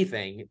doing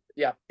anything.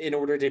 Yeah. In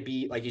order to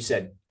be, like you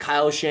said,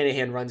 Kyle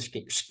Shanahan run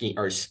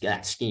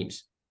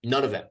schemes.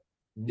 None of them.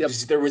 Yep.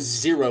 There was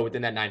 0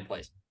 within that 9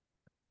 plays.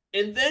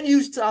 And then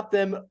you stop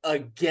them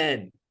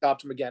again.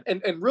 Stopped them again.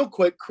 And real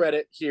quick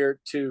credit here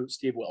to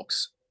Steve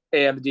Wilks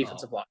and the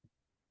defensive line.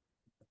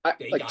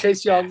 Like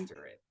Chase Young.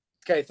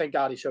 Okay, thank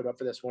God he showed up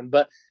for this one.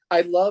 But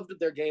I loved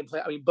their game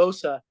plan. I mean,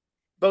 Bosa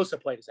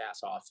played his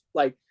ass off.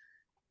 Like,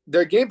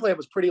 their game plan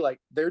was pretty, like,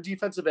 their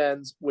defensive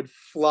ends would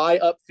fly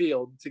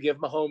upfield to give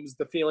Mahomes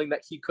the feeling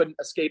that he couldn't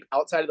escape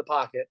outside of the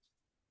pocket.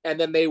 And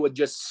then they would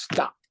just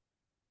stop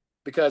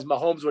because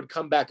Mahomes would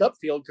come back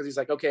upfield because he's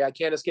like, okay, I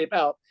can't escape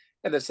out.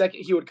 And the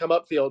second he would come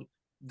upfield,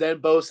 then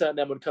Bosa and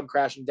them would come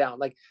crashing down.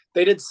 Like,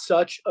 they did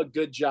such a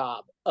good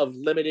job of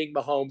limiting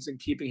Mahomes and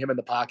keeping him in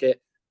the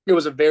pocket. It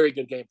was a very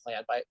good game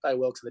plan by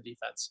Wilks and the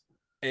defense.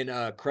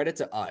 And credit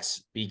to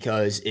us,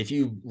 because if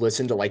you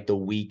listen to like the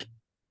week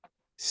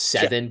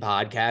 7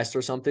 podcast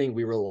or something,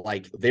 we were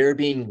like, they're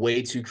being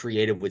way too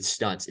creative with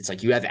stunts. It's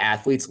like, you have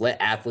athletes, let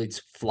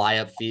athletes fly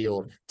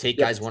upfield, take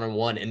guys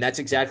one-on-one. And that's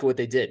exactly what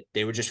they did.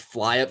 They would just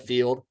fly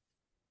upfield,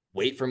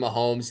 wait for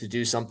Mahomes to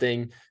do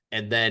something,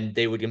 and then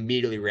they would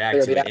immediately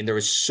react to it. And there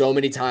was so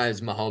many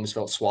times Mahomes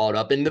felt swallowed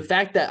up. And the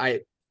fact that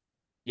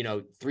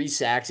 3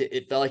 sacks.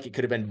 It felt like it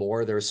could have been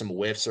more. There were some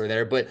whiffs or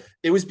there, but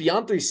it was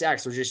beyond 3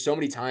 sacks. There was just so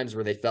many times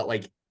where they felt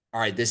like, all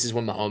right, this is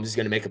when Mahomes is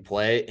going to make a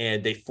play,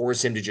 and they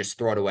force him to just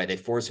throw it away. They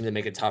force him to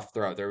make a tough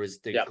throw. There was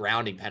the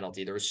grounding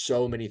penalty. There were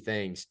so many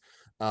things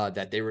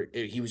that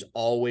he was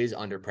always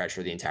under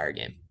pressure the entire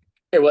game.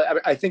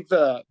 I think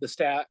the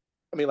stat,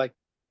 like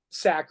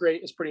sack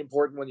rate is pretty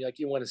important when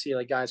you want to see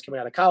like guys coming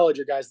out of college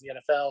or guys in the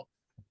NFL.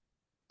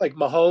 Like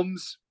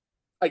Mahomes,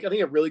 like I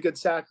think a really good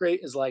sack rate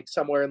is like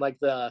somewhere in like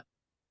the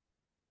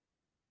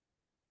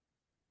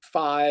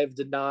 5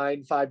 to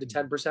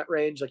 10%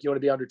 range. Like you want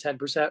to be under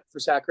 10% for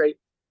sack rate.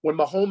 When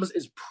Mahomes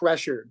is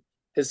pressured,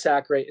 his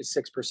sack rate is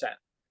 6%.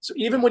 So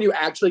even when you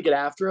actually get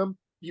after him,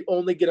 you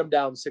only get him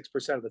down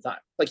 6% of the time.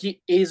 Like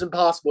he's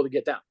impossible to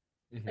get down.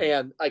 Mm-hmm.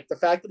 And like the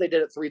fact that they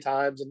did it 3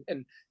 times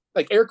and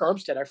like Arik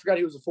Armstead, I forgot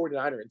he was a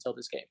 49er until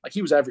this game. Like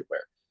he was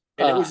everywhere.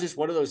 And it was just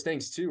one of those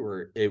things too,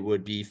 where it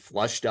would be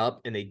flushed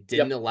up and they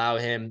didn't allow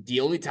him. The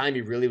only time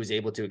he really was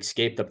able to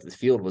escape up the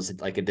field was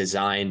like a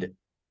designed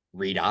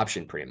read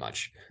option pretty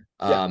much.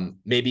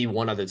 Maybe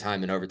one other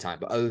time in overtime.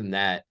 But other than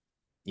that,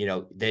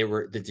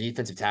 the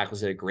defensive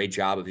tackles did a great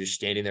job of just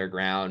standing their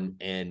ground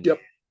and,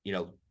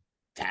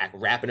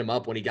 wrapping him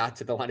up when he got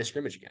to the line of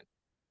scrimmage again.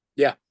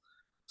 Yeah.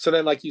 So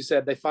then, like you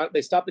said,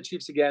 they stop the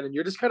Chiefs again, and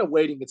you're just kind of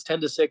waiting. It's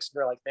 10-6, and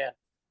you're like, man,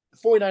 the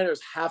 49ers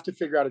have to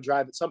figure out a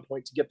drive at some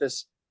point to get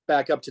this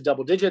back up to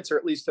double digits or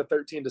at least to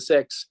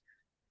 13-6.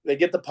 They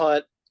get the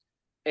punt,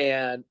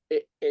 and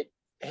it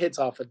hits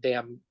off a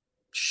damn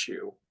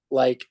shoe.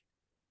 Like,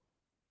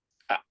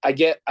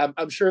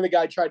 I'm sure the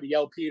guy tried to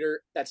yell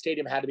Peter. That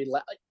stadium had to be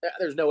loud.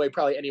 There's no way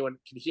probably anyone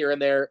can hear in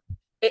there.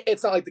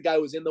 It's not like the guy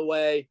was in the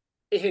way.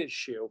 It hit his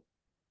shoe.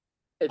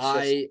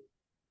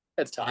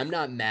 It's tough. I'm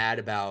not mad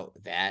about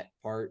that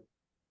part.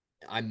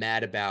 I'm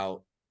mad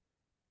about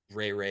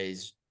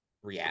Ray's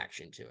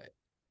reaction to it.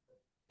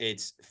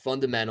 It's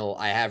fundamental.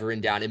 I have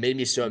written down. It made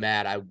me so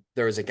mad.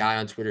 There was a guy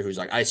on Twitter who's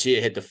like, I see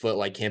it hit the foot.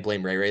 Like, can't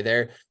blame Ray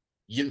there.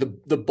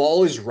 The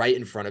ball is right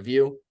in front of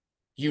you.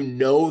 You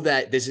know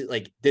that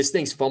this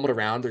thing's fumbled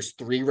around. There's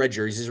 3 red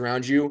jerseys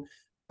around you.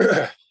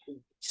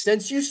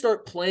 Since you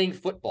start playing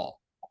football,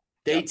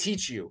 they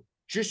teach you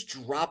just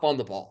drop on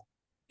the ball.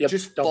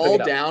 Just fall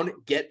down,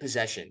 get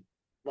possession.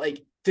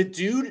 Like the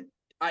dude,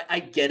 I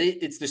get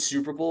it. It's the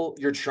Super Bowl.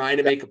 You're trying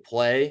to make a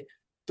play.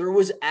 There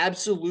was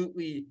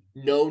absolutely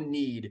no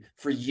need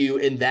for you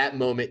in that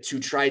moment to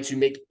try to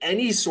make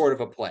any sort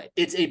of a play.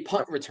 It's a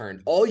punt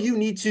return. All you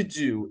need to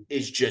do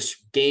is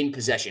just gain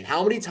possession.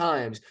 How many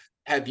times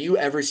have you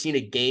ever seen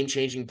a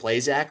game-changing play,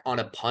 Zach, on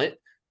a punt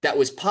that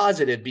was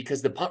positive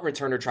because the punt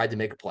returner tried to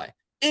make a play?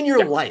 In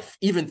your life,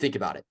 even think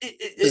about it.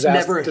 It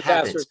never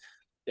happens.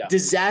 Yeah.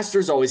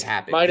 Disasters always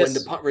happen when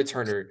the punt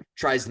returner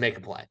tries to make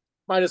a play.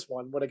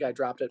 -1 when a guy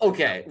dropped it.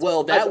 Okay,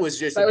 well, that was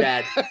just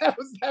bad.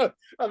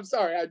 I'm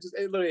sorry. It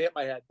literally hit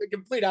my head. The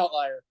complete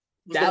outlier.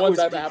 That was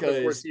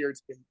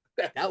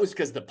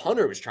because the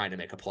punter was trying to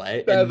make a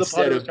play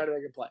instead of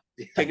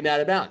kicking out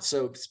of bounds.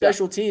 So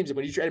special teams,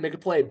 when you try to make a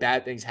play,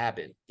 bad things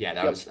happen.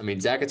 Yeah,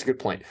 Zach, it's a good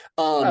point.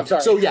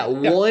 So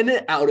one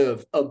out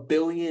of a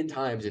billion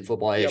times in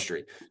football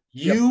history,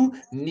 you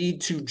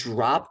need to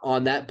drop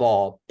on that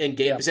ball and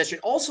gain possession.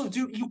 Also,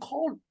 dude,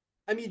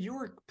 you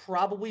were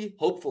probably,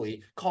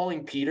 hopefully,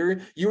 calling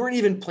Peter. You weren't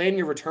even planning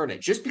to return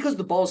it. Just because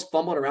the ball is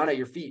fumbled around at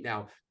your feet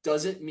now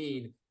doesn't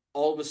mean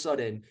all of a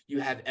sudden you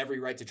have every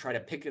right to try to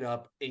pick it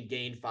up and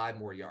gain 5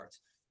 more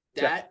yards.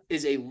 That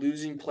is a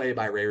losing play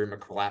by Ray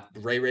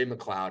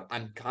McCloud.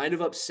 I'm kind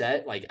of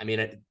upset. I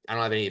don't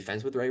have any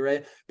offense with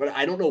Ray, but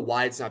I don't know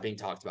why it's not being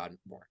talked about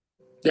more.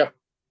 Yeah.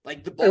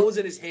 Like the ball was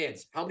in his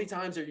hands. How many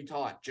times are you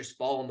taught? Just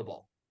fall on the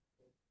ball.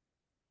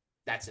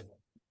 That's simple.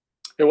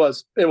 It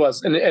was.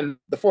 And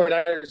the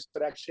 49ers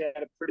had actually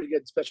had a pretty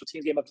good special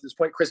teams game up to this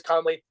point. Chris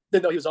Conley,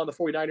 didn't know he was on the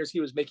 49ers. He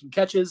was making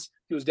catches.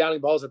 He was downing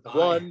balls at the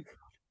 1.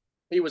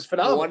 He was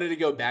phenomenal. I wanted to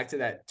go back to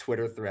that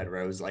Twitter thread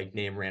where it was like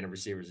name random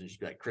receivers and just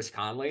be like Chris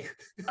Conley.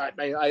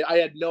 I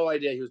had no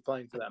idea he was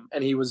playing for them,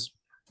 and he was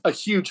a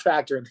huge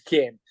factor in the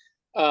game.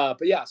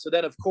 So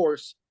then of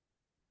course,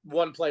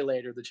 one play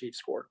later, the Chiefs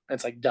score. And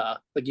it's like, duh.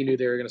 Like you knew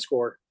they were going to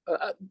score.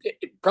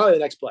 Probably the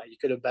next play. You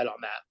could have bet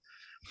on that.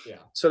 Yeah.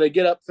 So they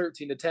get up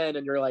 13-10,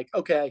 and you're like,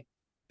 okay,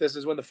 this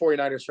is when the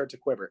 49ers start to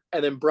quiver.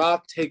 And then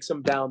Brock takes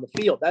them down the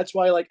field. That's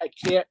why I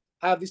can't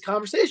have these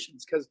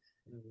conversations because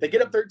they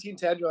get up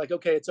 13-10. You're like,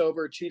 okay, it's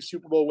over. Chiefs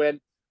Super Bowl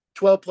win.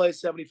 12 plays,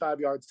 75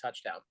 yards,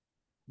 touchdown.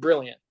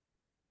 Brilliant.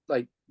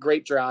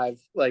 Great drive.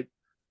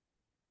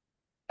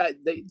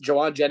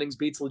 Jawan Jennings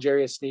beats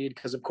L'Jarius Sneed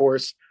because, of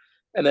course,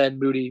 and then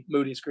Moody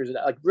screws it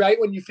out. Right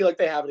when you feel like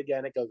they have it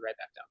again, it goes right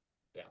back down.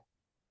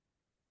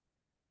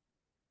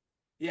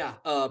 Yeah,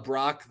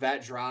 Brock,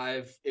 that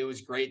drive, it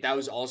was great. That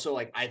was also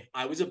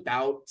I was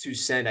about to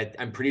send.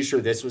 I'm pretty sure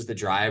this was the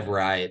drive where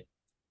I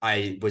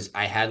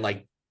had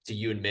to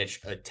you and Mitch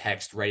a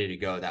text ready to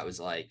go that was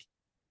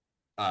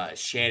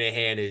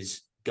Shanahan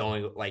is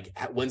going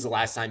when's the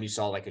last time you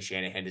saw a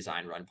Shanahan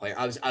design run player?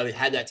 I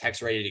had that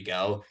text ready to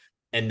go,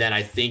 and then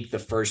I think the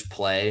first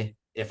play,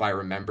 if I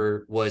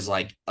remember, was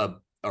a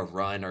a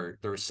run, or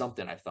there was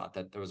something. I thought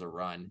that there was a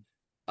run.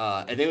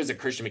 I think it was a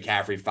Christian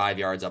McCaffrey 5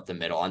 yards up the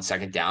middle on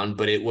second down,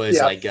 but it was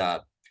like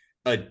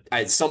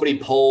somebody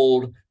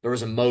pulled, there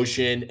was a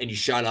motion, and you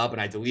shot up, and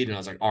I deleted, and I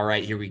was like, all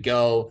right, here we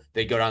go.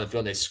 They go down the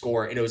field and they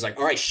score. And it was like,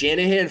 all right,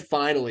 Shanahan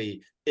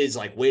finally is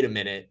like, wait a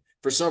minute.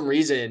 For some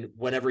reason,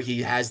 whenever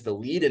he has the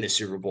lead in a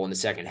Super Bowl in the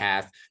second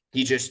half,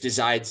 he just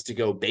decides to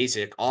go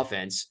basic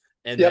offense.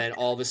 And then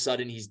all of a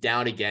sudden he's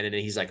down again. And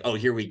then he's like, oh,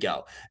 here we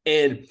go.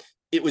 And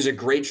it was a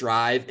great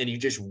drive. And you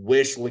just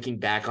wish, looking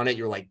back on it,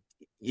 you're like,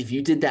 if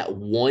you did that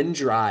one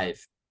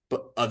drive,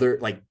 but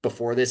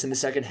before this in the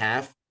second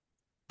half,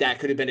 that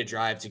could have been a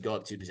drive to go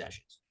up 2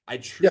 possessions. I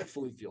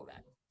truthfully feel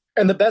that.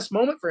 And the best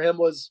moment for him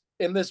was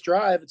in this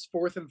drive. It's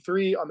 4th and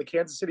 3 on the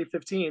Kansas City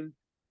 15.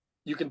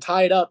 You can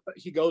tie it up, but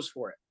he goes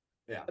for it.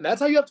 Yeah. And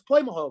that's how you have to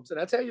play Mahomes. And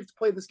that's how you have to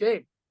play this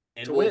game.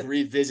 And we'll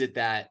revisit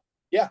that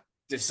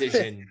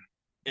decision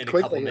in a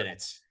couple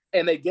minutes.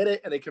 And they get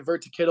it, and they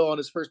convert to Kittle on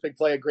his first big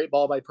play. A great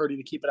ball by Purdy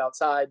to keep it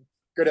outside.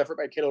 Good effort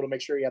by Kittle to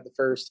make sure he had the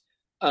first.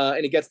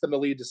 And he gets them the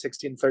lead to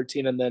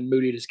 16-13, and then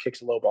Moody just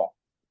kicks a low ball.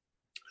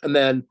 And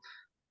then,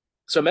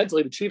 so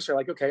mentally, the Chiefs are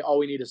like, okay, all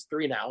we need is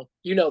 3 now.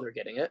 You know they're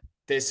getting it.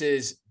 This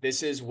is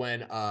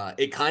when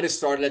it kind of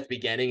started at the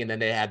beginning, and then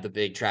they had the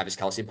big Travis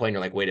Kelce play, and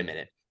you're like, wait a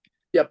minute.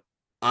 Yep.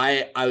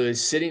 I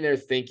was sitting there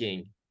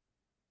thinking,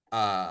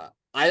 I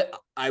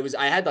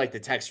had like the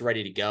text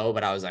ready to go,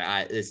 but I was like,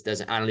 I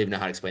don't even know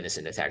how to explain this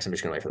in the text. I'm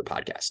just gonna wait for the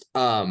podcast.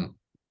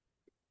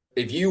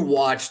 If you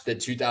watch the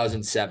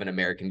 2007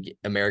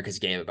 America's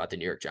Game about the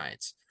New York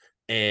Giants,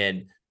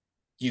 and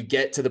you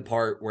get to the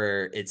part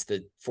where it's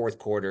the fourth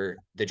quarter,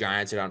 the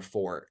Giants are down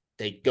 4.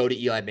 They go to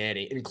Eli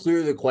Manning, and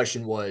clearly the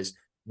question was,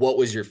 what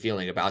was your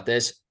feeling about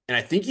this? And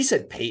I think he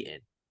said Peyton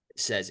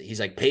says it. He's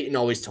like, Peyton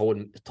always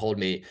told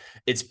me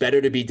it's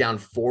better to be down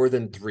 4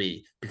 than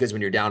 3, because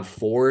when you're down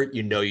 4,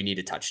 you know you need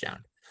a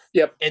touchdown.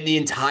 Yep. And the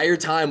entire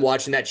time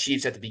watching that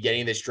Chiefs at the beginning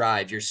of this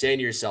drive, you're saying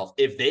to yourself,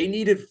 if they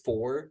needed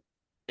 4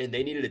 and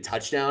they needed a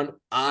touchdown,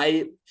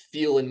 I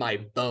feel in my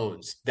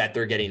bones that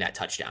they're getting that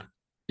touchdown.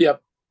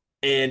 Yep.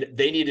 And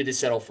they needed to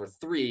settle for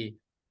 3.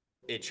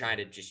 It tried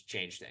to just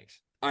change things.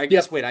 I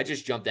guess, wait, I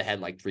just jumped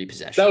ahead like 3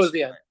 possessions. That was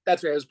the end.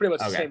 That's right. It was pretty much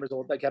the same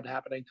result that kept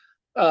happening.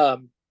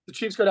 The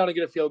Chiefs go down and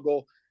get a field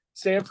goal.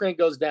 San Fran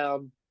goes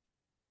down,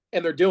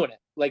 and they're doing it.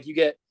 Like, you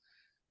get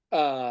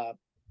Brock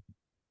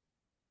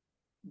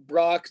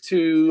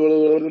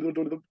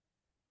to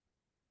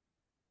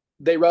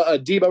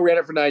Debo ran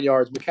it for 9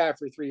 yards,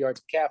 McCaffrey 3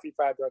 yards, McCaffrey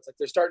 5 yards. Like,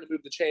 they're starting to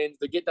move the chains.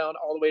 They get down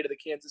all the way to the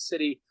Kansas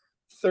City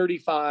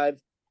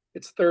 35.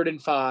 It's 3rd and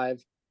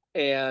 5,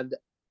 and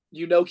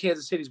you know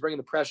Kansas City's bringing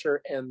the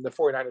pressure, and the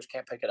 49ers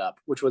can't pick it up,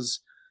 which was,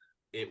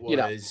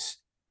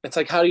 it's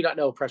like, how do you not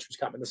know pressure's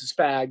coming? This is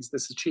Spags.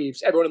 This is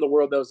Chiefs. Everyone in the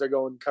world knows they're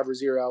going cover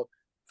 0.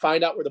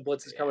 Find out where the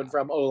blitz is coming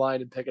from,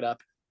 O-line, and pick it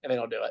up, and they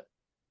don't do it.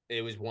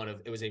 It was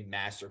a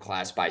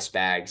masterclass by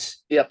Spags.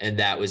 Yep. And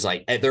that was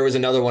like, there was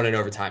another one in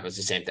overtime. It was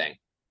the same thing.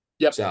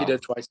 Yep. So. He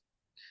did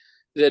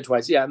it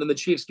twice. Yeah. And then the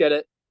Chiefs get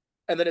it.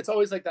 And then it's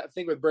always like that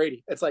thing with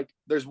Brady. It's like,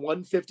 there's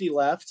 150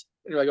 left,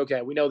 and you're like,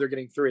 okay, we know they're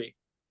getting 3.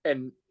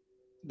 And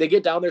they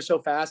get down there so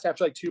fast,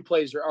 after like 2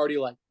 plays, you're already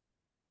like,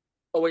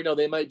 oh wait, no,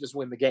 they might just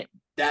win the game.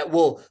 That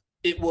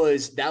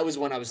was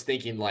when I was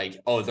thinking like,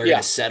 oh, they're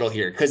gonna settle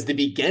here. Because the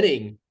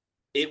beginning,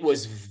 it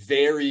was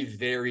very,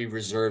 very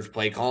reserved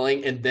play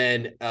calling. And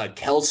then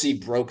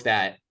Kelce broke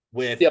that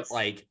with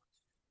like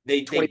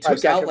they took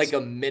seconds out like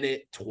a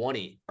minute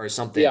 20 or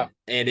something. Yeah.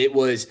 And it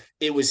was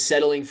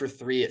settling for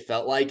 3, it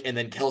felt like. And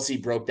then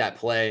Kelce broke that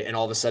play, and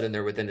all of a sudden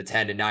they're within the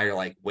 10. And now you're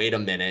like, wait a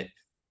minute.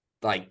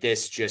 Like,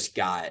 this just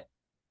got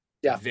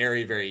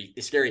very, very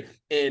scary.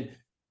 And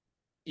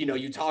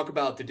you talk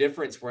about the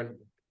difference when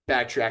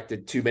backtracked to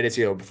 2 minutes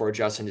ago before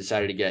Justin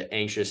decided to get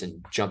anxious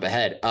and jump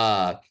ahead.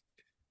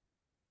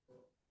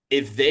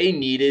 If they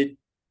needed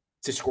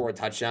to score a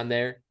touchdown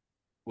there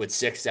with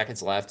 6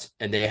 seconds left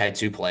and they had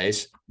 2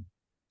 plays,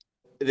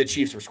 the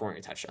Chiefs were scoring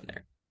a touchdown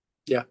there.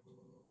 Yeah.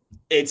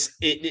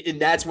 And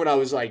that's when I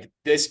was like,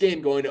 this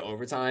game going to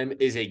overtime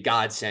is a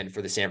godsend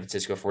for the San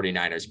Francisco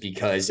 49ers,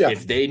 because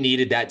if they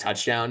needed that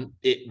touchdown,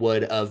 it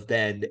would have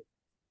been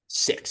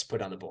 6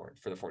 put on the board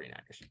for the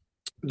 49ers.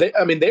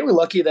 They were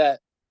lucky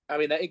that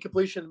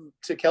incompletion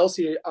to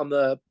Kelce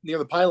near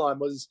the pylon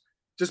was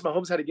just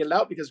Mahomes had to get it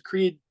out, because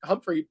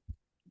Humphrey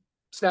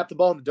snapped the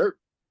ball in the dirt.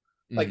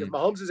 Like, if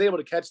Mahomes is able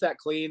to catch that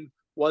clean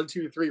 1,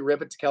 2, 3,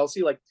 rip it to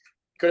Kelce, like,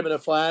 could have been a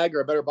flag or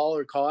a better ball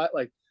or caught.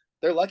 Like,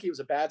 they're lucky it was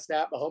a bad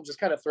snap. Mahomes just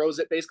kind of throws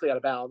it basically out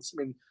of bounds.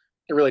 I mean,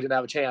 he really didn't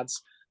have a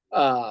chance.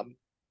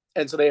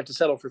 And so they have to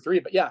settle for 3.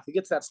 But yeah, if he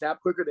gets that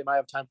snap quicker, they might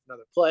have time for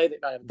another play. They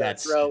might have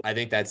that throw. I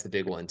think that's the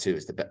big one too,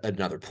 is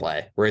another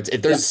play where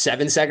if there's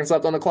 7 seconds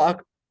left on the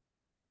clock,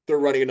 they're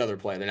running another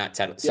play. They're not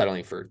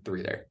settling for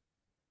 3 there.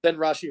 Then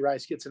Rashee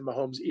Rice gets in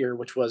Mahomes' ear,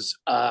 which was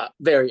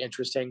very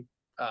interesting.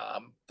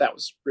 That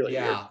was really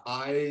weird.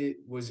 I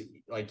was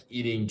like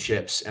eating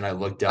chips, and I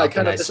looked up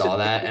and I saw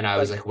that, and I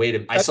was like,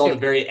 wait, I saw the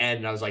very end,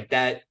 and I was like,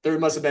 that there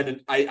must have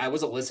been I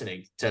wasn't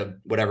listening to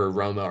whatever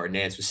Romo or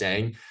Nance was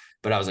saying,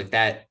 But I was like,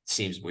 that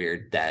seems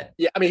weird. That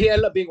Yeah, I mean, he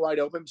ended up being wide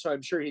open, so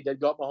I'm sure he did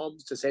go up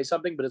Mahomes to say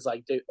something. But it's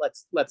like, dude,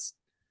 let's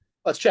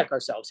check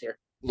ourselves here.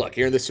 look,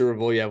 you're in the Super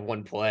Bowl. You have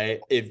one play.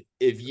 If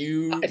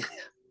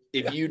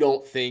Yeah, you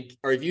don't think,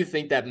 or if you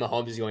think that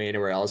Mahomes is going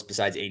anywhere else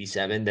besides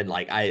 87, then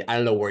like I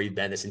don't know where you've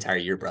been this entire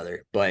year,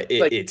 brother. But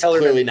like it's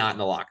clearly Kellerman. not in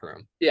the locker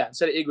room. Yeah,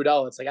 instead of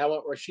Iguodala, it's like I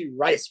want Rasheed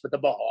Rice with the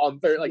ball on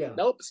third. Like, Yeah.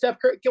 nope, Steph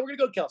Curry. We're gonna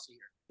go to Kelsey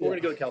here. We're Yeah.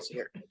 gonna go to Kelsey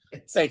here.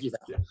 Thank you,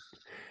 Yeah.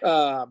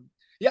 though.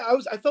 Yeah,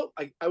 I felt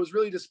like I was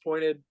really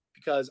disappointed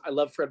because I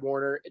love Fred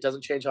Warner. It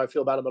doesn't change how I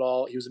feel about him at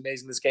all. He was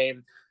amazing this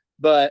game,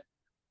 but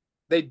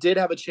they did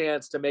have a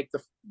chance to make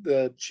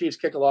the Chiefs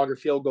kick a longer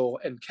field goal,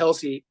 and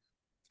Kelsey.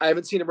 I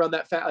haven't seen him run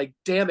that fast. Like,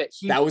 damn it,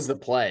 That was the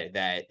play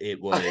that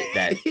it was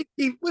that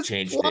he was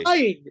changed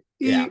flying.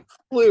 He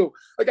flew.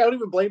 Like, I don't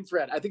even blame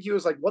Fred. I think he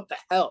was like, "What the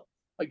hell?"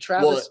 Like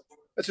Travis,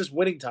 that's just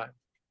winning time.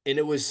 And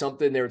it was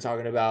something they were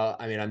talking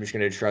about. I mean, I'm just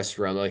going to trust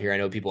Romo here. I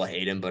know people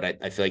hate him, but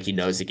I feel like he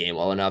knows the game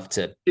well enough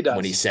to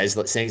when he says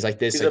things like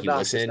this, He's like you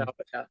listen.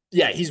 now,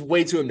 yeah, he's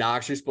way too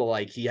obnoxious, but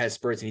like he has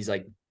spurts, and he's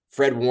like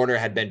Fred Warner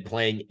had been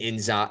playing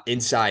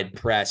inside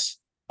press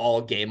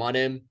all game on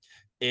him,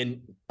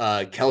 and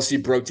Kelsey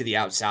broke to the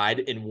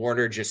outside, and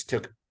Warner just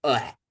took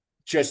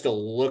just a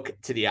look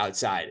to the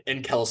outside,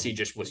 and Kelsey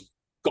just was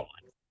gone.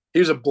 He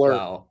was a blur.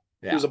 So,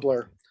 yeah. He was a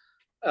blur.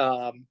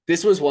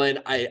 This was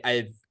when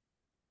I've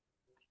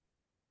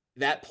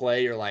that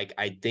play, or like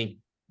I think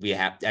we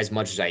have, as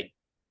much as I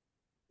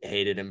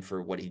hated him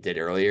for what he did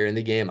earlier in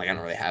the game, like I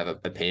don't really have an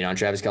opinion on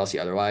Travis Kelsey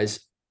otherwise.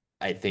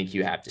 I think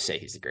you have to say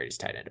he's the greatest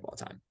tight end of all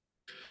time.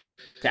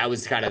 That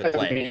was kind of the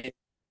play.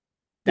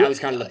 That was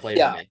kind of the play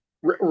for me.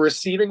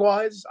 Receiving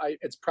wise,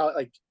 it's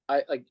probably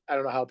I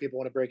don't know how people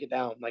want to break it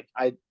down. Like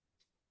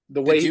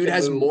the way the dude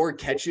has more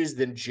catches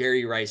than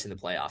Jerry Rice in the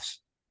playoffs.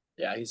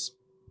 Yeah, he's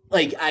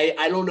like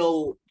I don't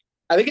know.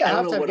 I think at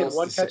halftime he had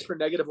one catch for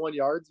 -1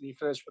 yards, and he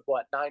finished with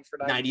what 9 for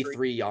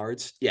 93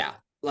 yards. Yeah,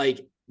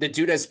 like the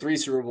dude has 3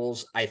 Super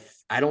Bowls. I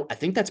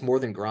think that's more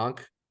than Gronk,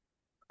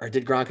 or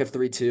did Gronk have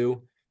 3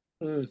 too?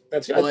 I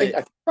think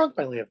Gronk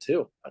might only have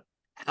 2.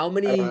 How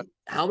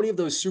many of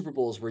those Super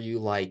Bowls were you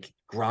like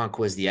Gronk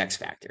was the X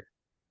factor?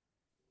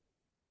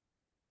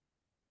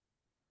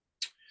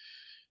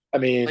 I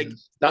mean,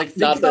 not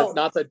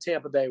the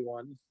Tampa Bay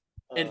one.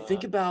 And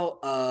think about,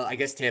 I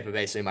guess Tampa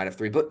Bay, so they might have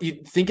 3, but you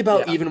think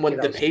about even when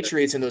the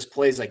Patriots in those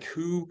plays, like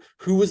who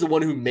was the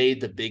one who made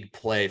the big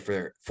play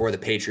for the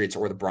Patriots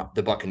or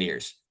the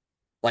Buccaneers?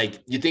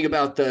 Like you think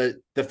about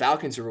the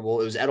Falcons Super Bowl,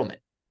 it was Edelman,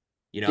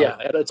 you know? Yeah,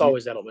 it's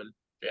always Edelman.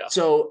 Yeah.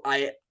 So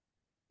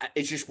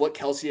it's just what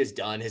Kelsey has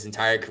done his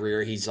entire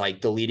career. He's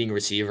like the leading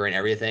receiver and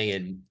everything.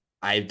 And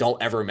I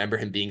don't ever remember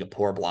him being a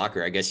poor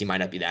blocker. I guess he might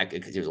not be that good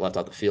because he was left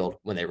off the field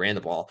when they ran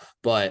the ball,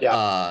 but,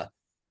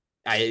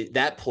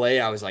 that play,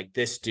 I was like,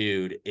 this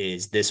dude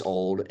is this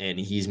old and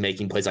he's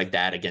making plays like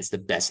that against the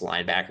best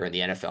linebacker in the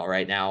NFL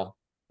right now.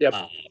 Yep.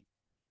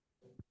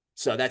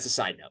 So that's a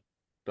side note,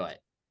 but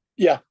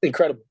yeah,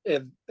 incredible.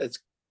 And it's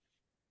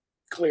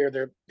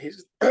clear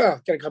he's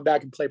going to come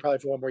back and play probably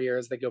for one more year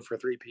as they go for a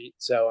 3-peat.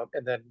 So,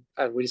 and then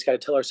we just got to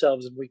tell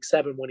ourselves in week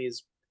 7 when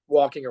he's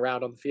walking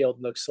around on the field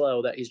and looks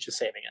slow that he's just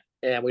saving it.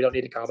 And we don't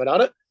need to comment on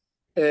it.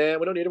 And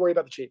we don't need to worry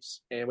about the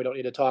Chiefs. And we don't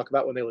need to talk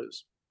about when they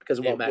lose. Because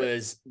it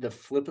was the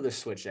flip of the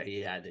switch that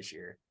he had this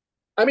year.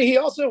 I mean, he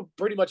also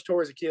pretty much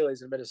tore his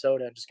Achilles in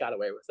Minnesota and just got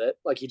away with it.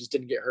 Like he just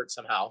didn't get hurt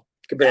somehow.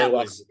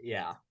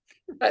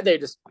 They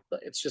just,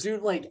 it's just,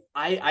 dude. Like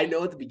I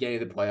know at the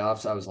beginning of the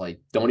playoffs, I was like,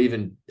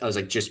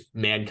 just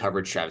man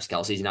coverage. Travis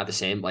Kelsey's not the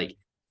same. Like,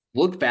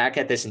 look back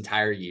at this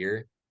entire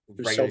year,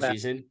 regular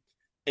season,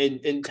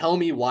 and tell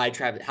me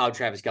how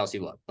Travis Kelsey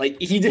looked. Like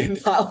he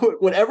did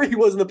not. Whatever he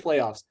was in the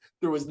playoffs,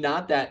 there was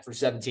not that for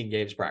 17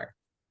 games prior.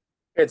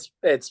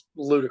 It's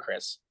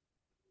ludicrous.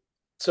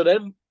 So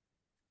then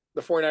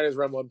the 49ers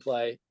run one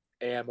play,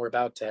 and we're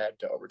about to head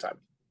to overtime.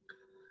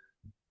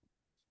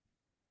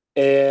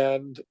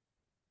 And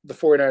the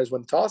 49ers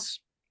win the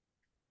toss.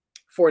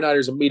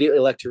 49ers immediately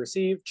elect to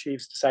receive.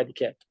 Chiefs decide to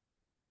kick.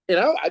 You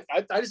know,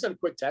 I just sent a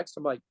quick text.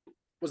 I'm like,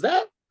 was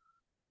that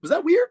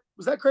weird?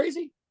 Was that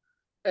crazy?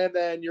 And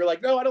then you're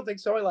like, no, I don't think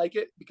so. I like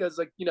it because,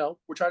 like, you know,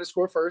 we're trying to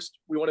score first.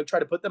 We want to try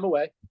to put them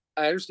away.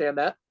 I understand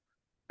that.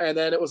 And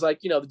then it was like,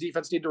 you know, the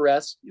defense need to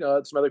rest. You know,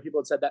 some other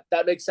people had said that.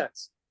 That makes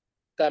sense.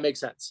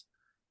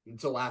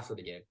 Until after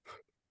the game.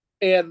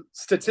 And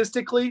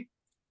statistically,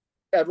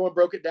 everyone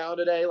broke it down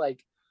today.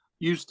 Like,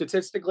 you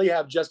statistically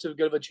have just as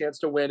good of a chance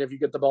to win if you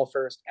get the ball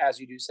first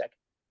as you do second.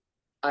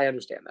 I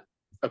understand that.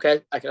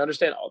 Okay? I can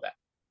understand all that.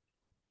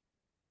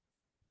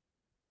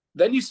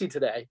 Then you see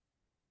today.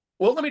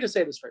 Well, let me just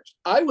say this first.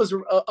 I was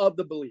of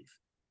the belief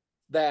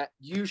that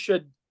you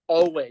should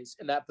always,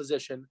 in that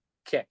position,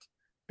 kick.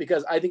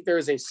 Because I think there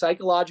is a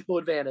psychological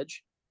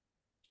advantage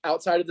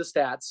outside of the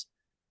stats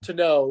to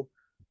know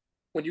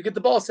when you get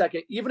the ball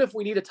second, even if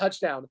we need a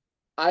touchdown,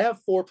 I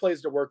have 4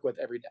 plays to work with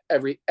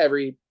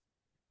every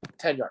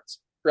 10 yards,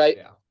 right?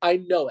 Yeah. I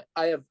know it.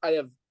 I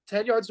have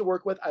 10 yards to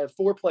work with. I have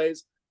 4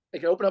 plays. I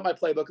can open up my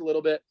playbook a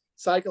little bit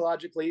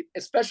psychologically,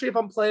 especially if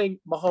I'm playing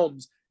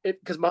Mahomes.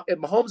 because if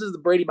Mahomes is the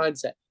Brady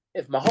mindset.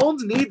 If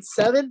Mahomes needs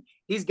 7,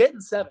 he's getting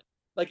 7.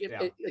 Like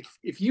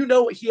if you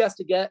know what he has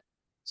to get,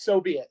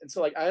 so be it. And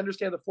so like I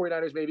understand the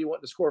 49ers maybe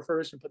wanting to score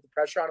first and put the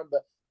pressure on him,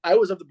 but I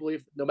was of the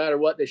belief that no matter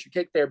what, they should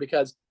kick there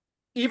because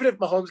even if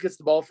Mahomes gets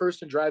the ball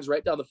first and drives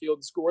right down the field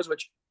and scores,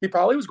 which he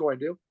probably was going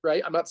to,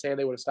 right? I'm not saying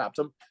they would have stopped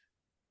him,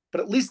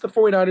 but at least the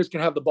 49ers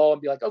can have the ball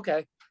and be like,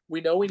 okay,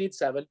 we know we need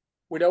 7.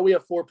 We know we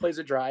have 4 plays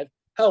of drive.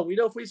 Hell, we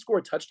know if we score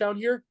a touchdown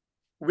here,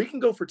 we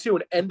can go for 2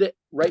 and end it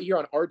right here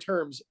on our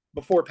terms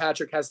before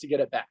Patrick has to get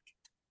it back.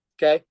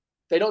 Okay?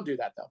 They don't do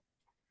that, though.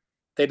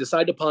 They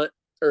decide to punt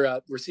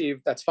or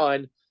receive. That's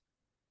fine.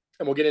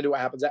 And we'll get into what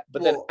happens.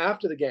 Then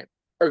after the game,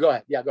 or go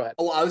ahead. Yeah, go ahead.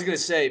 Oh, I was going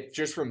to say,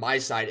 just from my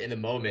side in the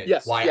moment,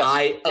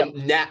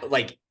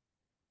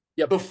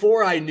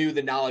 before I knew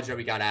the knowledge that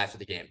we got after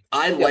the game,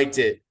 I liked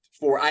it.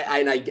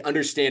 I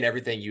understand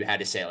everything you had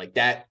to say. Like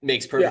that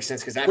makes perfect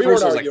sense. Because at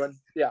first I was arguing.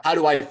 How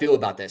do I feel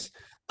about this?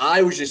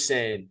 I was just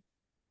saying,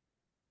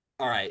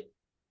 all right,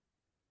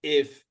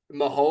 if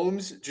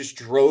Mahomes just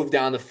drove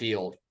down the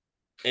field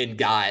and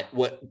got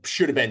what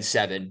should have been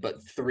 7,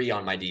 but 3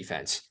 on my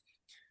defense,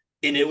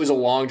 and it was a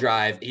long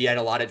drive. He had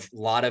a lot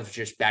of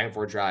just back and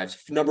forth drives.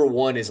 Number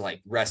 1 is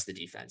like rest the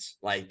defense.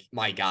 Like,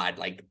 my God,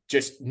 like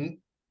just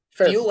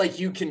feel like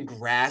you can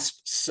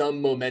grasp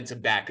some momentum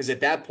back. Cause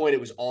at that point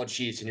it was all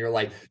Chiefs and you're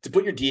like to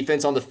put your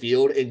defense on the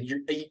field and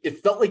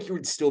it felt like you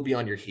would still be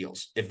on your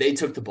heels. If they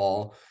took the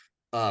ball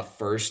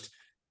first,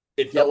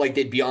 it felt like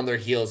they'd be on their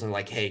heels and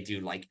like, hey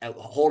dude, like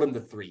hold them to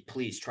 3,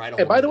 please try to.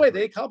 And by the way,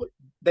 they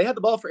had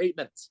the ball for 8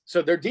 minutes.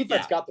 So their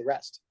defense got the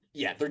rest.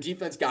 Yeah. Their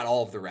defense got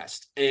all of the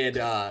rest. And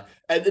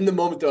in the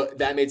moment though,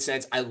 that made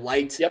sense.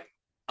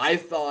 I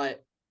thought,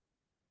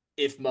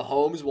 if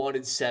Mahomes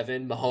wanted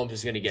 7, Mahomes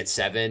was going to get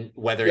 7,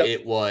 whether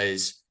it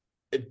was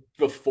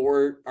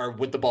before or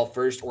with the ball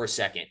first or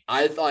second.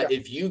 I thought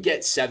if you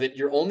get 7,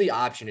 your only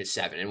option is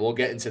 7, and we'll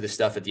get into the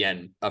stuff at the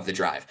end of the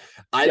drive.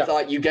 I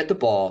thought you get the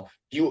ball,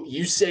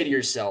 you say to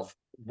yourself,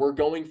 we're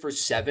going for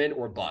 7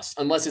 or bust,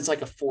 unless it's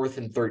like a 4th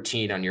and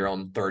 13 on your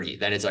own 30.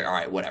 Then it's like, all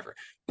right, whatever.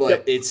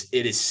 But it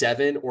is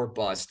 7 or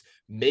bust.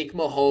 Make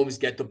Mahomes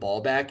get the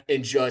ball back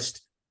and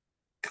just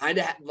kind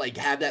of like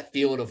have that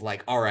feeling of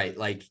like, all right,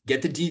 like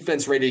get the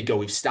defense ready to go.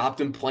 We've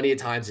stopped him plenty of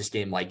times this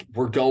game. Like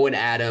we're going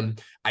at him.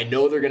 I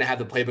know they're going to have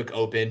the playbook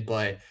open,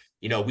 but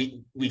you know,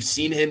 we've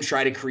seen him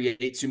try to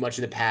create too much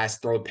in the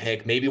past, throw a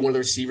pick. Maybe one of the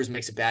receivers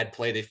makes a bad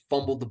play. They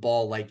fumbled the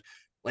ball.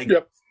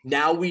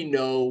 Now we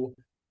know,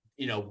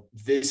 you know,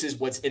 this is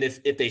what's, and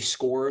if they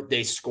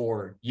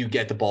score, you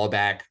get the ball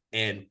back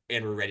and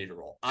we're ready to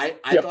roll. I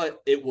thought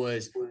it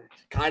was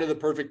kind of the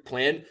perfect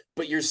plan,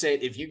 but you're saying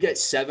if you get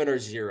 7 or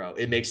 0,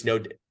 it makes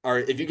or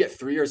if you get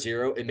 3 or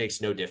 0, it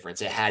makes no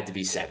difference. It had to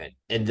be 7.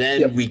 And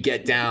then we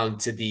get down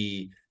to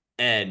the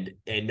end,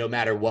 and no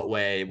matter what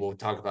way, we'll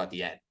talk about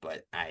the end,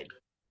 but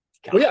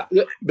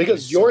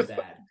because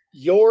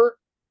your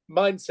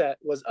mindset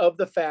was of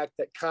the fact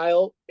that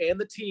Kyle and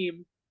the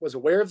team was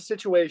aware of the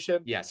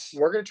situation. Yes.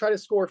 We're going to try to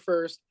score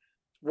first.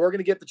 We're going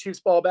to get the Chiefs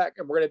ball back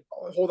and we're going to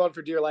hold on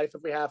for dear life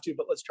if we have to,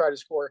 but let's try to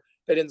score.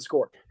 They didn't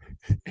score.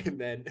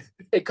 And then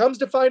it comes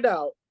to find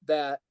out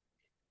that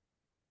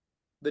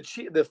the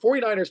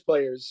 49ers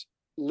players,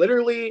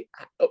 literally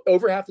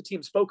over half the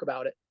team spoke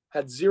about it,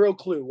 had 0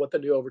 clue what the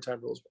new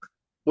overtime rules were,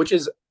 which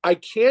is, I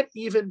can't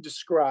even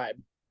describe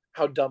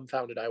how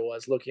dumbfounded I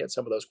was looking at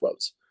some of those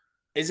quotes.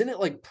 Isn't it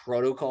like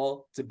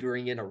protocol to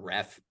bring in a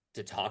ref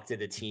to talk to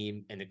the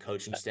team and the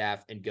coaching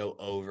staff and go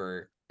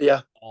over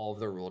all of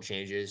the rule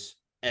changes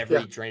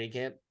every training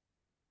camp?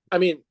 I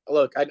mean,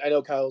 look, I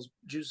know Kyle's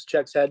juice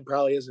checks head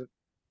probably isn't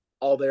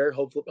all there.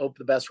 Hope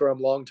the best for him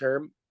long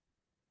term.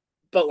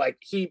 But like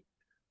he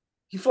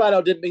flat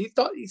out didn't.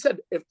 He said,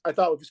 if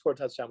we scored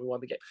a touchdown, we won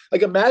the game.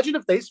 Like imagine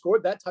if they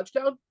scored that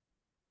touchdown.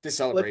 The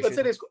celebration. Let's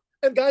say they scored,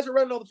 and guys are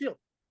running on the field.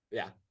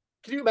 Yeah.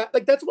 Can you imagine?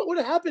 Like that's what would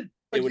have happened.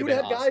 Like you would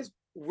have had guys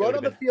run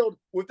on the field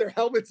with their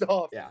helmets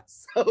off. Yeah.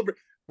 Celebrate.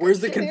 Where's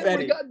the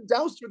confetti? We gotten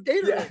doused with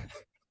Gatorade,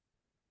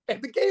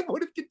 and the game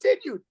would have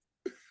continued.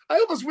 I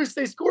almost wish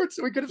they scored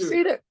so we could have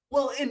seen it.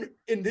 Well, and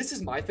this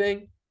is my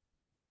thing.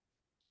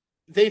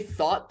 They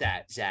thought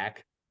that,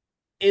 Zach,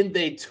 and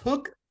they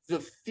took the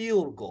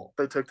field goal.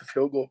 They took the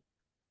field goal.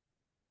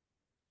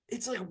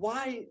 It's like,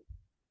 why?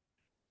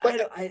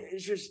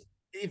 It's just,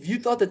 if you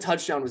thought the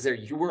touchdown was there,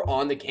 you were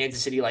on the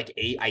Kansas City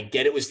 8. I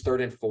get it was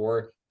 3rd and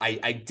 4.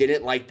 I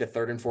didn't like the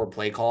 3rd and 4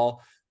 play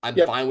call. I'm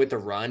fine with the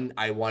run.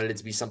 I wanted it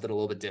to be something a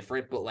little bit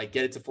different, but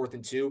get it to 4th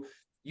and 2.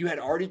 You had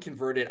already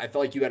converted. I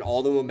felt like you had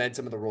all the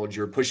momentum in the world.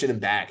 You were pushing them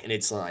back. And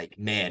it's like,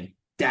 man,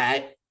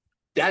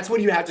 that's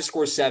when you have to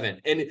score 7.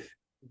 And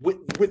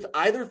with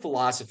either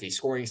philosophy,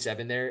 scoring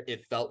 7 there,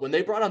 it felt when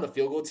they brought on the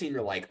field goal team,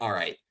 you're like, all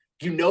right,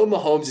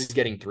 Mahomes is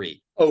getting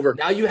 3 over.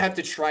 Now you have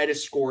to try to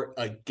score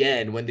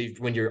again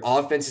when your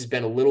offense has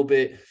been a little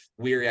bit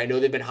weary. I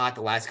know they've been hot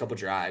the last couple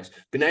drives,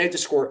 but now you have to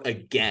score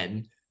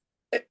again.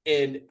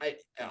 And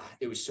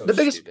it was so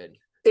stupid.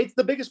 It's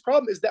the biggest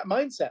problem is that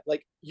mindset.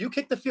 Like you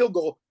kick the field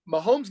goal.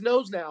 Mahomes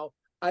knows now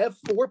I have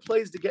 4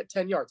 plays to get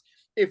 10 yards.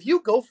 if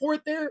you go for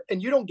it there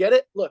and you don't get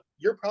it, look,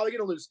 you're probably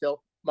going to lose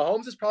still.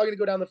 Mahomes is probably going to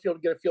go down the field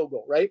and get a field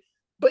goal, right?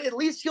 But at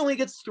least he only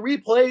gets 3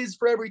 plays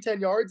for every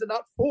 10 yards and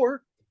not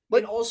 4.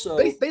 Like, and also,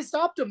 they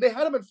stopped him. They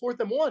had him in 4th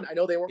and 1. I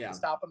know they weren't going to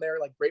stop him there.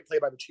 Like, great play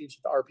by the Chiefs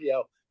with the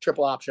RPO,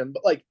 triple option.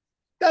 But, like,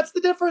 that's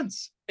the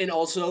difference. And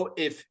also,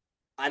 if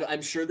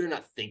I'm sure they're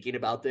not thinking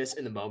about this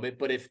in the moment,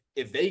 but if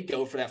they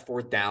go for that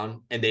 4th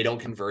down and they don't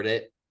convert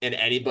it, and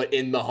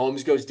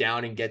Mahomes goes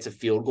down and gets a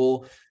field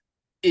goal,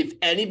 if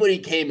anybody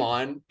came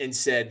on and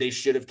said they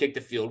should have kicked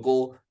the field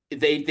goal,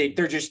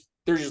 they're just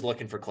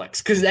looking for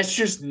clicks, because that's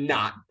just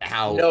not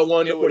how. No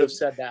one would have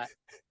said that.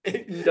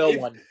 No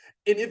one.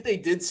 And if they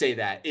did say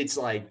that, it's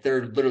like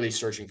they're literally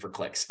searching for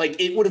clicks.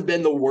 Like, it would have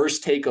been the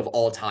worst take of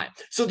all time.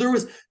 So there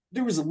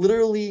was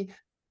literally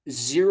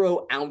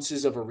 0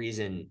 ounces of a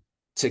reason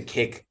to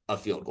kick a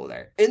field goal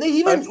there. And they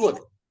even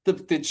look,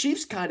 the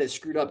Chiefs kind of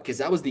screwed up because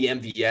that was the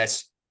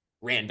MVS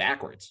ran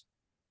backwards.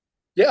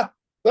 Yeah.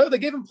 Well, they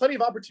gave him plenty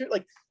of opportunity.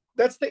 Like,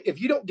 that's if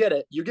you don't get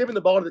it, you're giving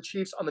the ball to the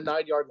Chiefs on the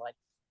 9-yard line.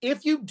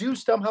 If you do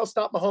somehow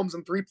stop Mahomes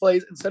in 3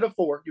 plays instead of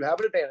 4, you have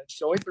an advantage.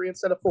 So only 3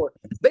 instead of 4.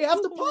 They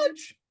have to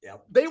punch.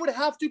 Yep. They would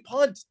have to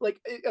punt. Like,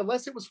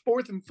 unless it was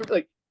 4th and 3,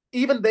 like,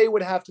 even they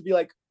would have to be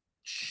like,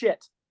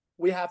 shit,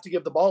 we have to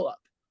give the ball up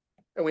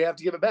and we have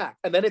to give it back.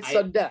 And then it's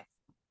sudden death.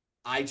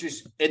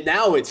 And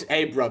now it's,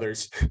 hey,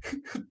 brothers.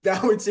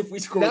 Now it's, if we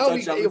score a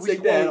touchdown, we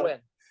win.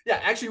 Yeah,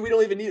 actually, we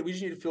don't even need it. We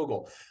just need a field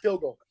goal.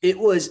 Field goal. It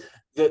was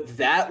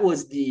that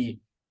was the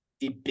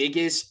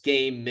biggest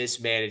game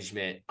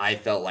mismanagement, I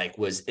felt like,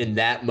 was in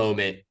that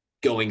moment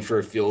going for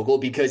a field goal,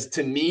 because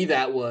to me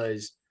that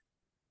was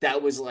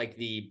like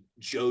the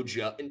Joe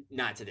Judge,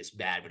 not to this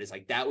bad, but it's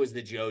like that was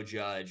the Joe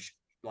Judge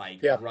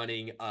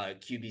running a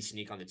QB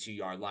sneak on the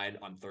 2-yard line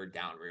on 3rd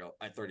down,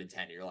 at 3rd and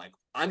 10. You're like,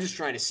 I'm just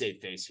trying to save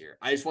face here.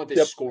 I just want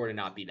this score to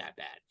not be that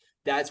bad.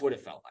 That's what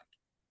it felt like.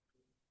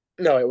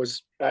 No, it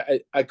was.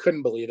 I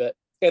couldn't believe it,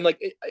 and like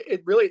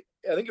it really.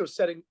 I think it was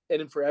setting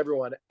in for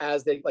everyone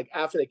as they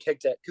after they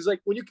kicked it, because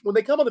like when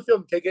they come on the field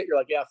and kick it, you're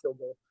like, yeah, field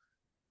goal,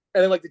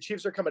 and then like the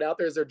Chiefs are coming out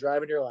there as they're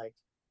driving, you're like,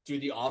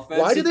 dude, the offense.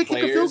 Why did they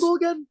kick a field goal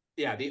again?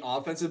 Yeah, the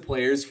offensive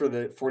players for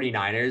the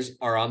 49ers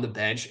are on the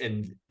bench,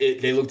 and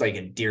they looked like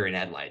a deer in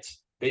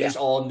headlights. They just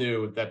all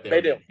knew that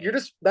they do. There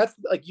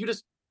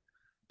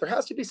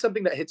has to be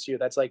something that hits you.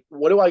 That's like,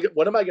 what am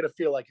I going to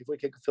feel like if we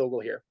kick a field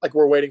goal here? Like,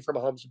 we're waiting for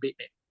Mahomes to beat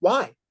me.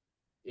 Why?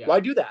 Yeah.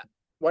 Why do that?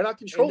 Why not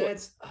control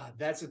it?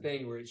 That's the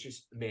thing where it's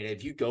just, man,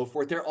 if you go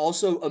for it, they're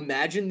also,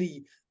 imagine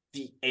the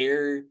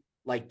air,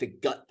 like the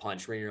gut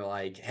punch where you're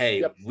like,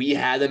 hey, we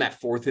had them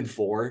at 4th and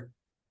 4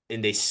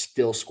 and they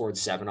still scored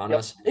 7 on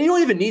us. And you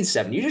don't even need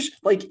 7. You just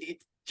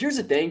here's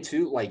the thing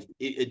too, like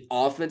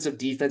offensive,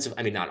 defensive,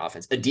 I mean, not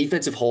offense, a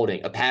defensive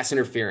holding, a pass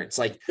interference,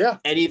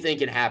 anything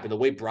can happen. The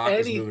way Brock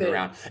was moving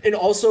around. And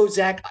also,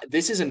 Zach,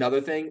 this is another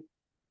thing.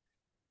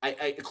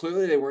 I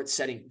clearly they weren't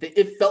setting.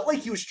 It felt like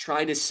he was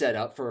trying to set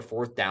up for a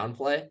 4th down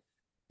play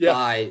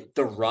by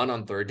the run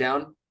on 3rd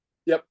down.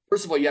 Yep.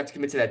 First of all, you have to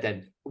commit to that.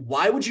 Then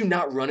why would you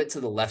not run it to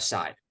the left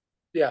side?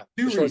 Yeah.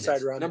 2 reasons.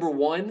 Side run. Number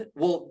one,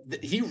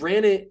 he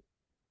ran it.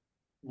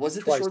 Was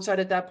it twice. The short side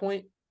at that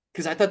point?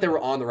 Because I thought they were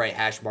on the right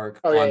hash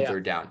mark on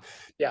 3rd down.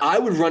 Yeah. I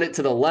would run it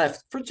to the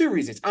left for 2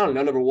 reasons. I don't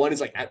know. Number one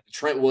is like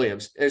Trent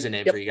Williams. There's a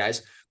name for you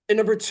guys. And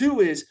number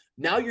 2 is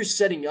now you're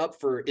setting up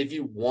for, if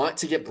you want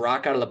to get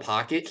Brock out of the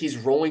pocket, he's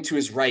rolling to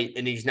his right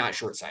and he's not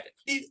short-sided.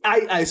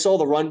 I saw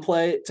the run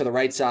play to the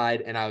right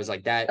side and I was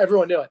like, that.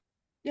 Everyone knew it.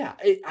 Yeah.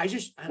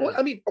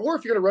 I mean, or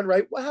if you're going to run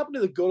right, what happened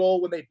to the good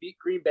old when they beat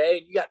Green Bay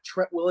and you got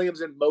Trent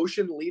Williams in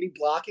motion, leading,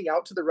 blocking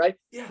out to the right?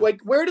 Yeah.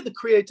 Like, where did the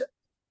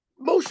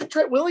motion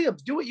Trent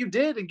Williams, do what you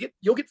did and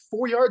you'll get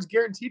 4 yards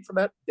guaranteed from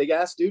that big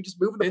ass dude just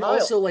moving the pile. And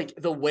also, like,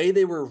 the way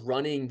they were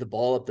running the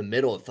ball up the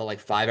middle, it felt like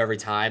 5 every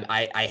time.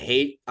 I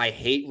hate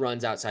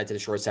runs outside to the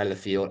short side of the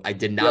field. I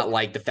did not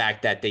like the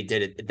fact that they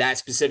did it that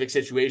specific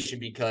situation,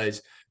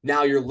 because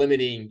now you're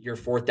limiting your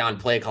 4th down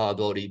play call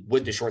ability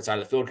with the short side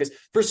of the field. Because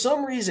for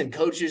some reason,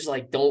 coaches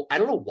I don't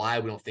know why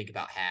we don't think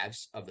about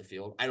halves of the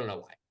field. I don't know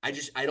why.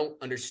 I don't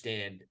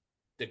understand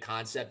the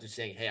concept of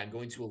saying, hey, I'm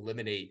going to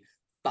eliminate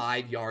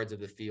 5 yards of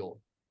the field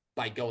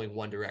by going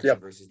one direction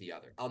versus the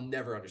other. I'll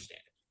never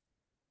understand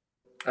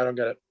it. I don't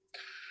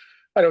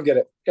get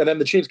it. And then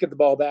the Chiefs get the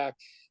ball back,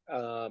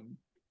 and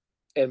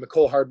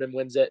McCole Hardman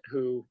wins it,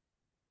 who,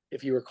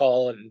 if you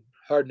recall, in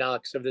Hard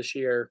Knocks of this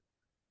year,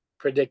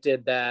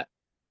 predicted that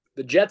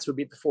the Jets would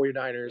beat the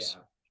 49ers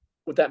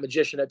with that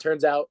magician. It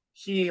turns out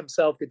he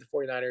himself beat the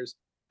 49ers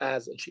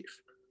as a Chief.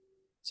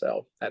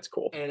 So that's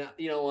cool. And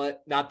you know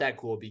what? Not that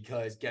cool,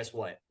 because guess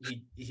what?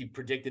 He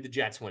predicted the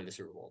Jets win the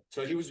Super Bowl.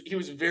 So he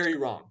was very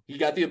wrong. He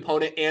got the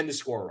opponent and the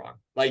score wrong.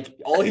 Like,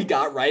 all he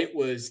got right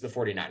was the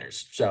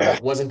 49ers. So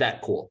it wasn't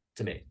that cool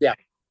to me. Yeah.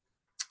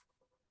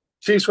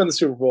 Chiefs win the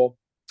Super Bowl.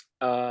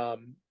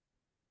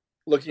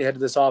 Looking ahead to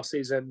this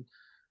offseason,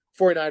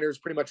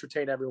 49ers pretty much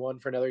retain everyone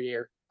for another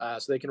year.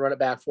 So they can run it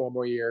back for one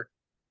more year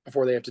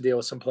before they have to deal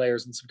with some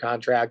players and some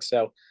contracts.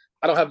 So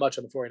I don't have much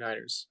on the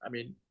 49ers. I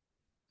mean,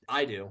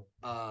 I do.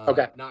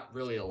 Okay. Not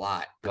really a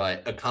lot,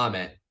 but a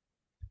comment.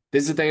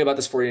 this is the thing about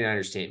this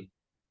 49ers team.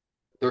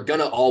 They're going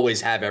to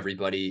always have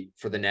everybody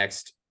for the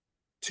next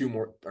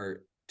 2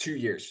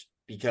 years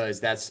because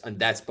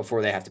that's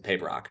before they have to pay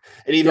Brock.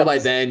 And even by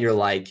then, you're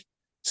like,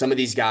 some of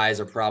these guys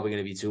are probably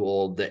going to be too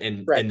old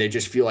and they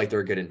just feel like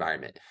they're a good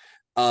environment.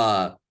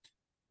 The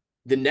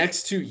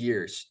next 2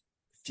 years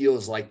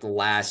feels like the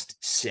last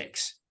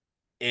 6.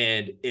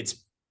 And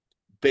it's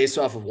based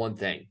off of one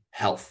thing,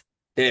 health.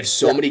 They have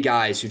so many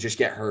guys who just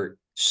get hurt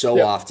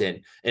so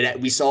often.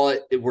 And we saw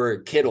it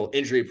where Kittle,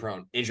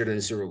 injured in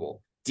the Super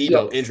Bowl.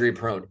 Debo, injury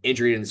prone,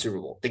 injured in the Super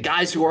Bowl. The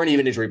guys who aren't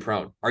even injury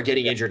prone are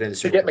getting injured in the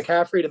Super Bowl. To get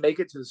McCaffrey to make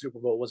it to the Super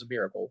Bowl was a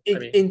miracle.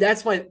 And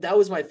that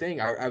was my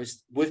thing. I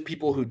was with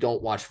people who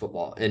don't watch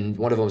football. And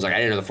one of them was like, I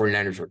didn't know the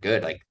 49ers were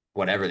good. Like,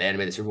 whatever, they hadn't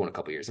made the Super Bowl in a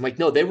couple years. I'm like,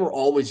 no, they were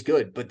always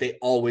good, but they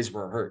always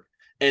were hurt.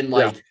 And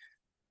like,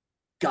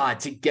 God,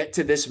 to get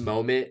to this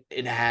moment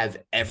and have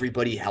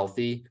everybody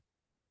healthy,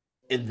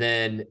 and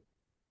then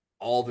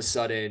all of a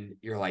sudden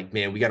you're like,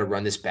 man, we got to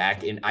run this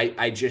back. And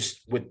I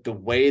just, with the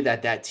way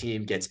that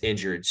team gets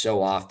injured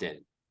so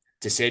often,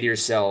 to say to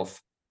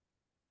yourself,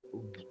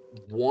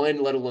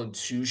 1, let alone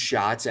 2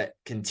 shots at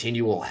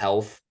continual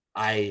health,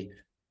 I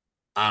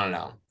don't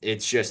know.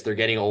 It's just, they're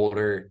getting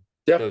older.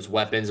 Those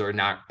weapons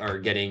are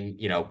getting,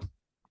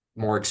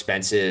 more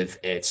expensive.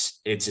 It's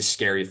a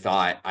scary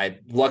thought.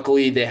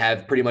 Luckily they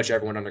have pretty much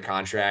everyone under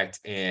contract,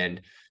 and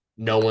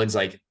no one's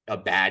like a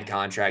bad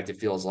contract. It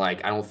feels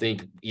like, I don't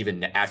think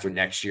even after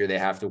next year they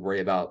have to worry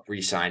about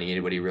re-signing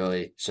anybody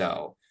really.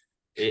 So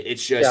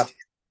it's just,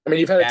 I mean,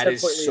 you've had a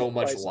 10-point lead. So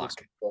much luck.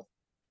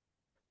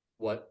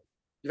 What?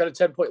 You've had a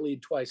 10-point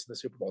lead twice in the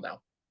Super Bowl now.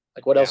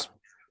 Like, what else?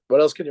 What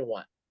else can you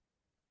want?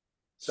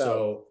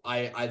 So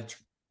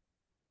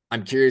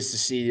I'm curious to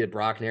see the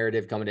Brock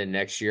narrative coming in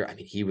next year. I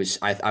mean,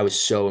 I was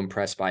so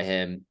impressed by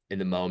him in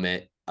the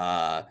moment.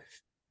 I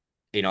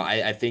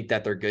think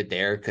that they're good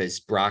there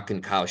because Brock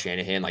and Kyle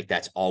Shanahan, like,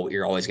 that's all,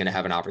 you're always going to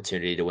have an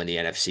opportunity to win the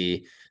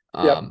NFC.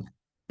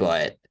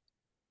 But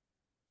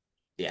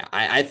yeah,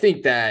 I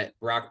think that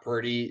Brock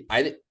Purdy,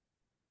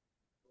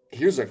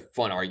 here's a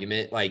fun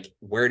argument. Like,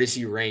 where does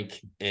he rank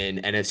in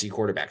NFC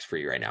quarterbacks for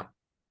you right now?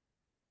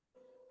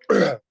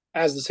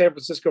 As the San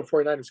Francisco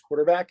 49ers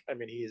quarterback, I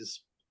mean,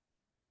 he's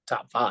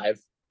top 5,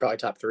 probably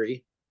top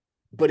 3.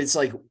 But it's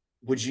like,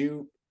 would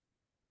you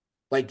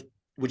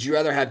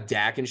rather have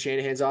Dak in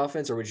Shanahan's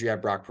offense, or would you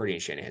have Brock Purdy in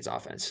Shanahan's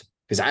offense?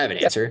 Because I have an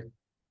answer.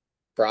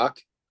 Brock.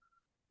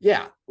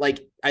 Yeah.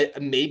 Like,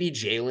 maybe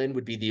Jalen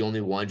would be the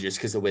only one just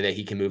because the way that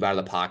he can move out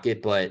of the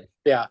pocket. But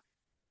I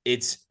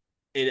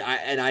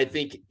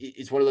think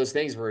it's one of those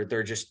things where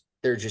they're just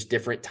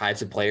different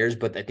types of players,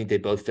 but I think they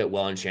both fit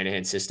well in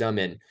Shanahan's system.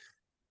 And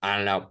I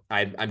don't know.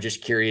 I'm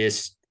just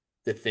curious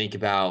to think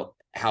about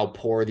how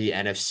poor the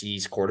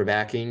NFC's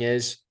quarterbacking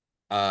is.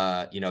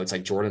 It's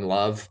like Jordan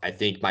Love, I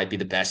think, might be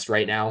the best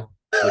right now,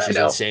 which is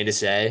insane to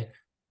say.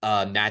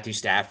 Matthew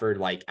Stafford,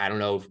 like, I don't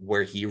know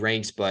where he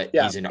ranks, but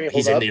he's an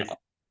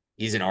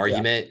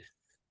argument.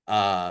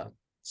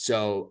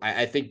 So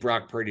I think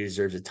Brock Purdy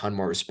deserves a ton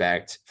more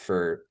respect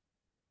for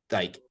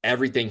like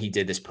everything he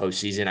did this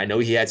postseason. I know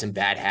he had some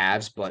bad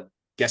halves, but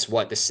guess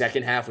what? The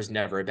second half was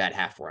never a bad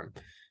half for him.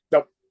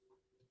 Nope.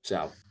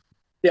 So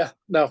the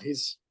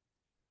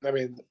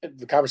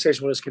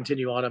conversation will just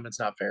continue on him. It's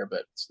not fair,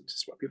 but it's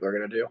just what people are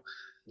going to do.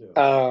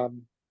 Yeah.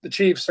 The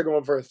Chiefs are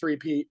going for a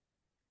 3-peat.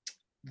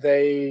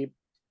 They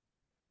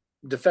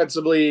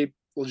defensively,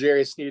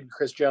 L'Jarius Sneed and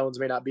Chris Jones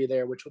may not be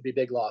there, which will be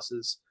big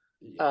losses.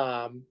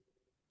 Yeah.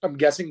 I'm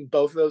guessing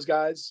both of those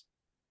guys,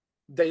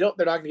 they're not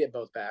going to get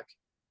both back.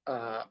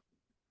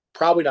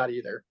 Probably not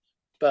either,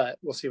 but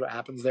we'll see what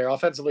happens there.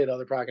 Offensively, though,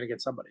 they're probably going to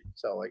get somebody.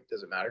 So, like,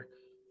 does it matter?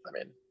 I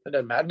mean, it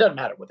doesn't matter. It doesn't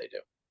matter what they do.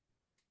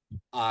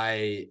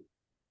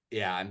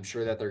 I'm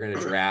sure that they're going to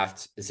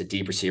draft. It's a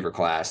deep receiver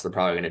class. They're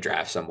probably going to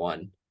draft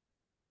someone.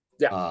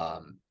 Yeah.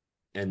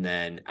 And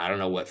then I don't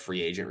know what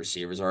free agent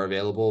receivers are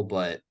available,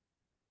 but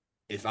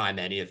if I'm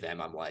any of them,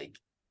 I'm like,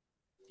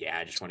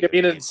 I just want to give me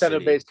an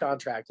incentive-based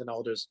contract, and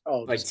I'll just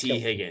like T.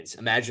 Higgins.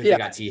 Imagine if they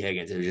got T.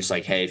 Higgins. It was just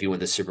like, hey, if you win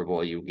the Super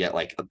Bowl, you get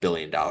like $1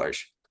 billion.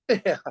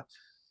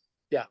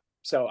 Yeah.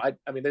 So I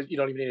mean, you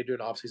don't even need to do an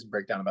offseason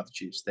breakdown about the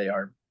Chiefs.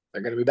 They're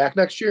going to be back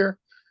next year,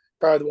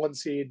 probably the 1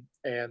 seed,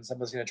 and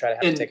someone's going to try to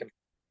have to take them.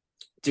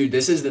 Dude,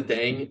 this is the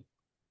thing.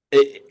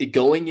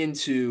 Going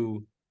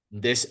into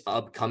this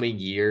upcoming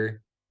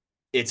year,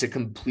 it's a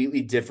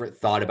completely different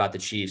thought about the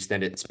Chiefs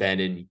than it's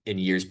been in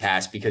years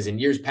past. Because in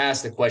years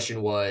past, the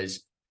question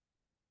was,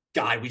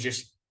 God,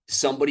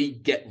 somebody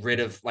get rid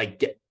of,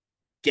 like,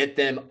 get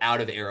them out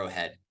of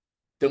Arrowhead.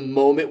 The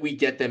moment we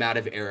get them out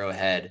of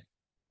Arrowhead,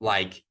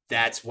 like,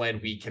 that's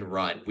when we can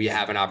run. We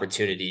have an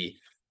opportunity,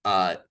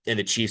 and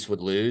the Chiefs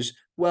would lose.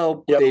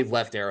 Well, they've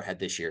left Arrowhead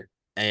this year,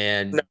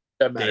 and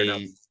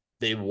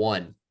they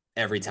won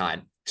every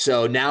time.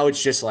 So now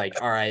it's just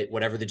like, all right,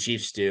 whatever the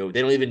Chiefs do,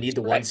 they don't even need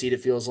the 1 seed,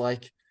 it feels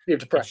like.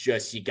 It's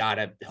just, you got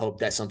to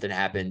hope that something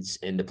happens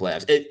in the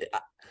playoffs.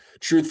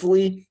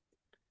 Truthfully,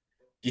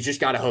 you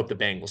just got to hope the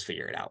Bengals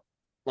figure it out.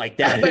 Like,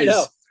 that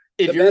is,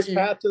 the best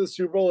path to the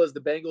Super Bowl is the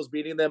Bengals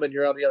beating them and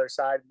you're on the other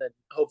side, and then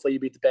hopefully you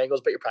beat the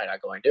Bengals, but you're probably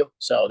not going to.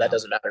 So that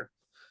doesn't matter.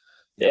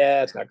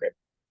 Yeah, it's not great.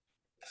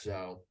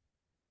 So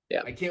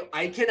yeah,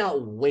 I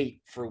cannot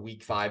wait for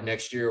week 5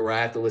 next year where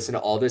I have to listen to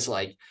all this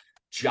like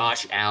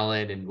Josh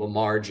Allen and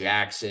Lamar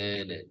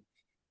Jackson and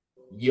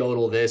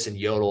yodel this and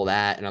yodel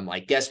that. And I'm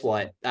like, guess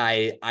what?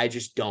 I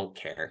just don't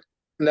care.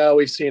 No,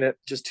 we've seen it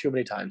just too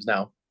many times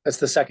now. That's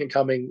the second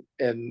coming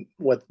in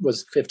what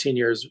was 18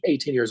 years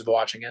of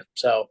watching it.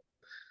 So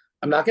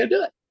I'm not going to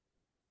do it.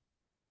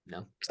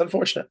 No, it's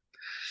unfortunate.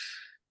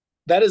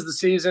 That is the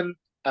season.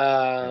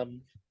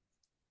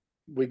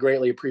 We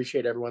greatly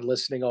appreciate everyone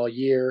listening all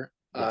year.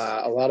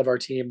 Yes. A lot of our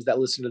teams that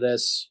listen to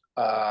this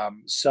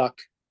suck.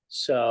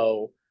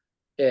 So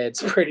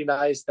it's pretty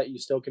nice that you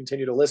still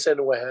continue to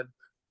listen when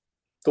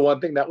the one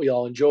thing that we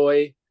all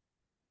enjoy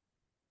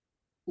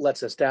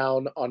lets us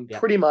down on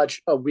pretty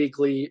much a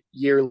weekly,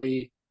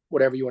 yearly,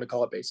 whatever you want to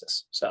call it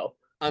basis. So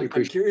I'm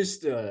curious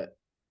to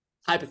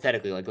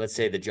hypothetically, like, let's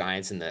say the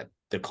Giants and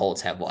the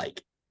Colts have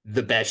like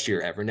the best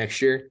year ever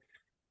next year.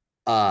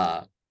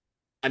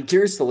 I'm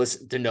curious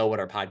to know what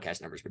our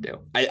podcast numbers would do.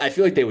 I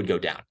feel like they would go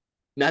down.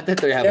 Not that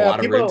they have a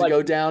lot of room to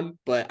go down,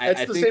 but I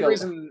think same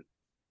reason.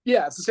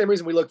 Yeah, it's the same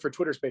reason we look for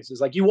Twitter Spaces.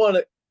 Like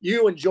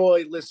you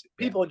enjoy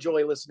people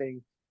enjoy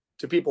listening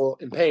to people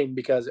in pain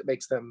because it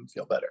makes them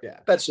feel better. Yeah,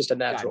 that's just a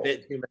natural.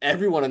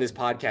 Everyone on this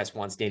podcast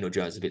wants Daniel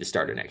Jones to be the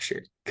starter next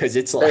year because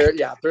it's like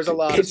there's a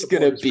lot. It's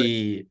gonna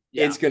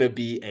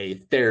be a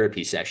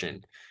therapy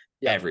session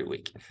every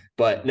week.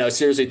 But no,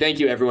 seriously, thank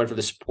you everyone for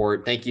the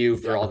support. Thank you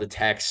for all the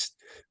texts,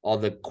 all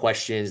the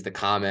questions, the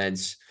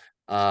comments,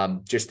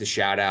 just the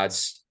shout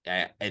outs.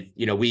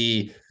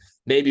 We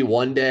maybe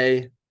one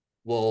day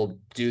we'll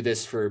do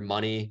this for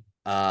money.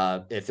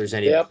 If there's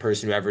any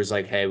person who ever is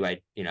like, hey,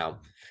 like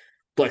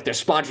there's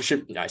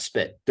sponsorship,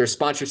 there's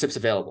sponsorships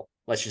available.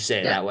 Let's just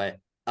say it that way.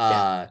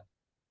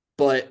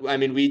 But I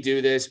mean, we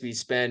do this, we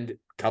spend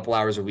a couple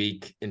hours a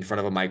week in front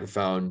of a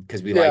microphone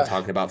because we like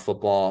talking about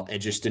football, and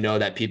just to know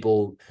that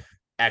people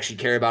actually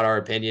care about our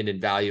opinion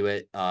and value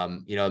it.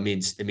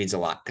 It means a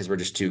lot because we're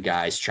just two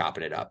guys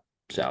chopping it up.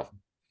 So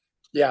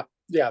yeah.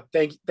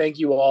 Thank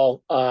you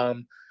all.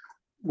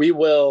 We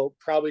will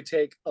probably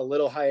take a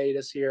little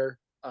hiatus here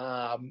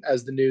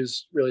as the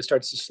news really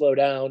starts to slow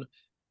down.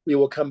 We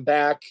will come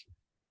back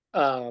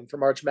for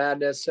March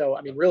Madness. So,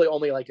 I mean, really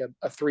only like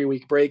a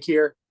 3-week break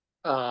here.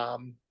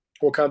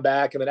 We'll come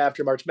back, and then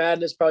after March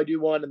Madness, probably do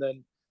one, and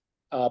then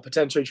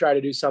potentially try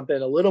to do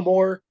something a little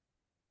more.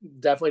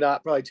 Definitely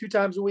not probably 2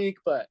 times a week,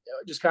 but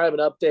just kind of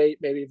an update,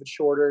 maybe even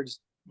shorter,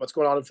 just what's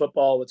going on in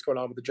football, what's going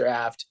on with the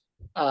draft.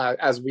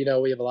 As we know,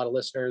 we have a lot of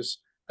listeners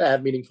that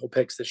have meaningful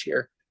picks this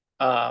year.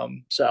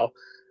 So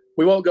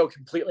we won't go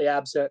completely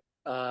absent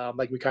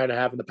like we kind of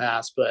have in the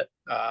past, but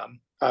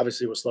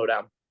obviously we'll slow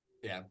down.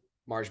 Yeah.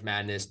 March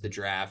Madness, the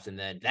draft, and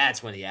then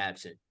that's when the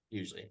absent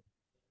usually.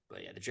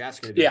 But yeah, the draft's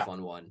going to be a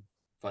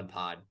fun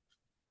pod.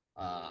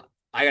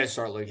 I got to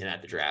start looking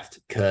at the draft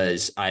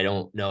because I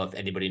don't know if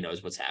anybody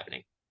knows what's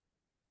happening.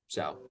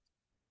 So.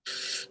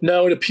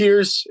 No, it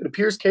appears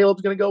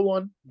Caleb's going to go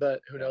one,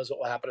 but who knows what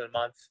will happen in a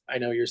month. I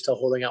know you're still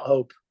holding out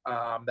hope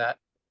that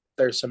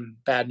there's some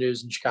bad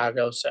news in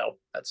Chicago, so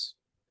that's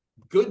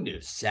good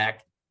news.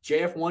 Zach,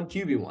 JF1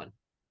 QB1.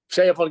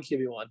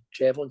 JF1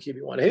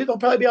 QB1. He'll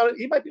probably be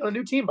he might be on a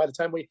new team by the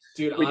time we.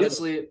 Dude,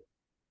 honestly,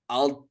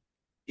 I'll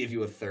give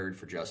you a third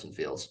for Justin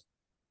Fields.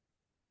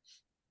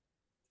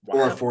 Wow.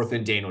 Or a fourth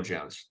in Daniel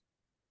Jones.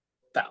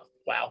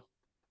 Wow.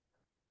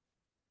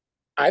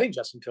 I think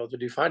Justin Fields would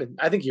do fine.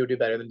 I think he would do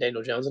better than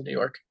Daniel Jones in New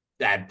York.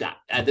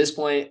 At this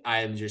point, I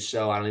am just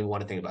I don't even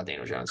want to think about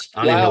Daniel Jones.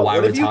 I don't even know why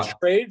we're talking. What if you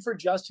trade for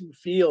Justin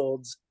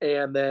Fields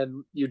and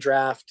then you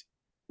draft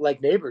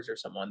like Neighbors or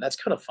someone? That's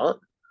kind of fun.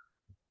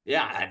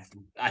 Yeah,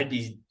 I'd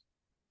be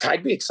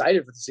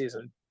excited for the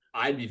season.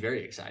 I'd be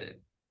very excited.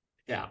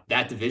 Yeah,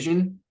 that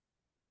division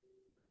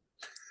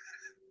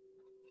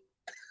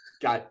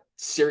got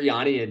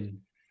Sirianni and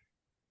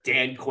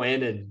Dan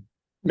Quinn and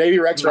maybe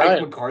Rex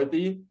Ryan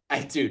McCarthy.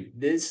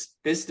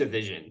 This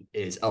division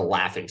is a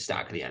laughing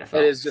stock of the NFL.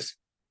 It is just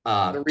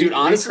dude.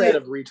 Honestly,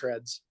 of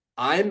retreads.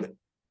 I'm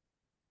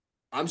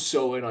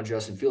so in on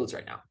Justin Fields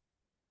right now.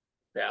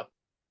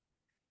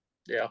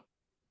 Yeah,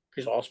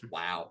 he's awesome.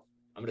 Wow,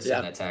 I'm gonna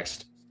send that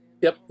text.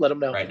 Yep, let him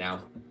know right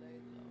now.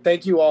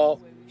 Thank you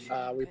all.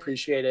 We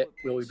appreciate it.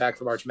 We'll be back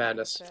for March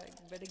Madness.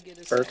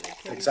 Bert,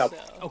 thanks out.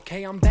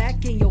 Okay, I'm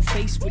back in your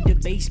face with the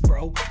bass,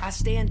 bro. I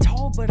stand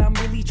tall, but I'm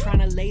really trying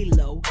to lay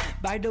low.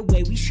 By the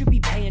way, we should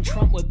be paying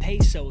Trump with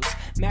pesos.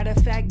 Matter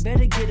of fact,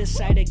 better get a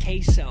side of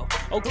queso.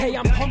 Okay,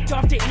 I'm pumped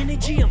off the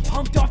energy, I'm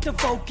pumped off the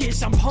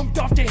focus. I'm pumped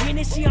off the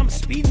Hennessy, I'm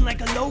speeding like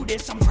a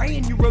Lotus. I'm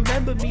praying you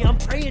remember me, I'm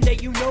praying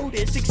that you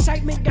notice.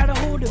 Excitement got a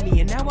hold of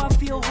me, and now I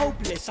feel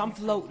hopeless. I'm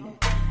floating.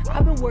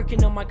 I've been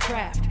working on my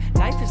craft.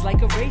 Life is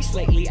like a race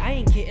lately, I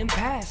ain't getting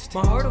past.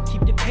 My heart'll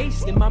keep the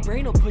pace, then my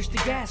brain'll push the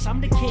gas. I'm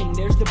the king,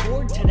 there's the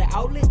board to the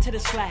outlet to the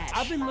slash.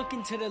 I've been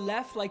looking to the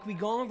left like we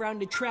going around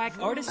the track.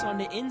 Artists on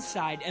the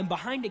inside and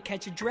behind to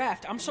catch a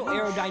draft. I'm so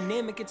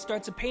aerodynamic it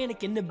starts a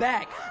panic in the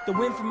back. The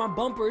wind from my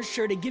bumper is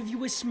sure to give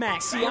you a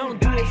smack. See, I don't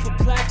do it for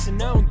plaques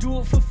and I don't do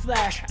it for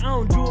flash. I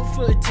don't do it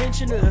for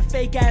attention or the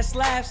fake ass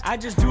laughs. I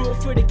just do it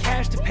for the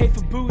cash to pay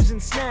for booze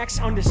and snacks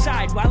on the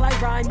side while I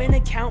rhyme and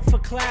account for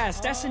class.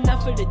 That's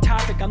enough of the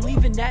topic, I'm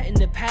leaving that in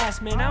the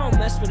past. Man, I don't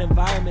mess with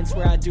environments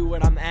where I do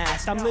what I'm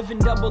asked. I'm living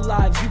double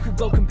lives, you could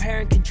go compare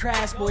and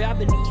contrast. Boy, I've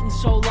been eating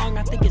so long,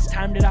 I think it's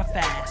time that I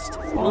fast.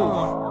 Yeah,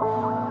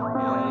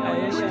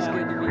 this shit's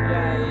good to be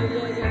back.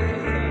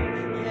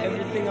 Yeah.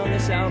 Everything on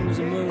this album's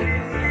a move.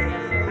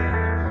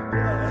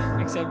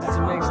 Except it's a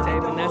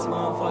mixtape, and that's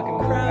my fucking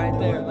move right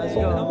there. Let's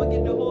go. I'm gonna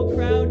get the whole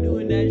crowd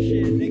doing that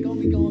shit. They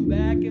gonna be going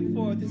back and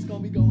forth. It's gonna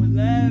be going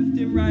left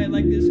and right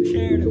like this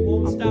chair that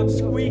won't stop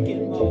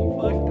squeaking,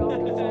 motherfucker.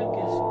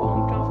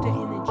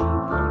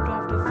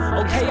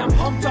 Okay, I'm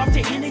pumped off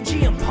the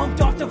energy, I'm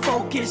pumped off the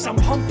focus. I'm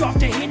pumped off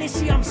the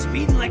Hennessy, I'm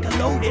speeding like a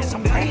Lotus.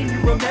 I'm praying you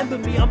remember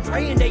me, I'm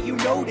praying that you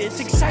notice.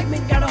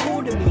 Excitement got a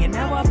hold of me and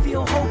now I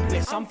feel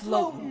hopeless. I'm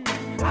floating,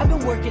 I've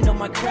been working on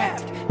my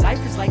craft.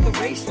 Life is like a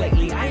race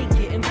lately, I ain't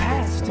getting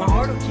past. My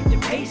heart'll keep the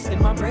pace,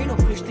 then my brain'll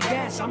push the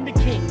gas. I'm the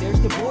king,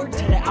 there's the board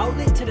to the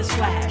outlet to the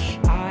slash.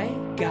 I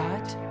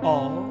got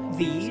all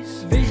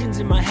these visions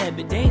in my head,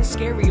 but they ain't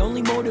scary,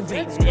 only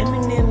motivating.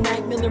 Eminem,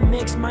 Mac Miller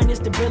mix, mine is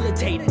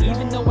debilitating.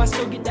 Even though I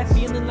still get that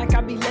feeling like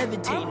I be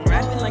levitating.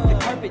 Rapping like the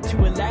carpet to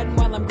Aladdin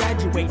while I'm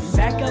graduating.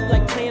 Back up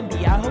like Plan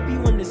B, I hope you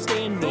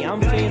understand me.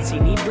 I'm fancy,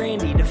 need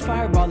brandy, the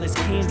fireball is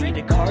candy.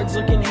 The cards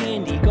looking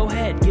handy, go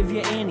ahead, give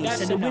your Annie.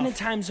 Said the winter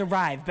times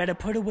arrive, better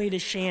put away the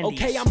shandies.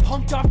 Okay, I'm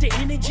pumped off the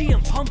energy,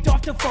 I'm pumped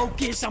off the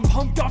focus. I'm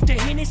pumped off the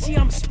Hennessy,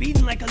 I'm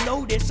speeding like a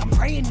Lotus. I'm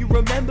praying you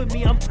remember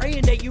me, I'm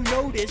praying that you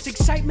notice.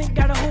 Excitement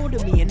got a hold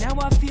of me and now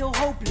I feel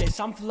hopeless.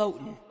 I'm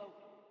floating.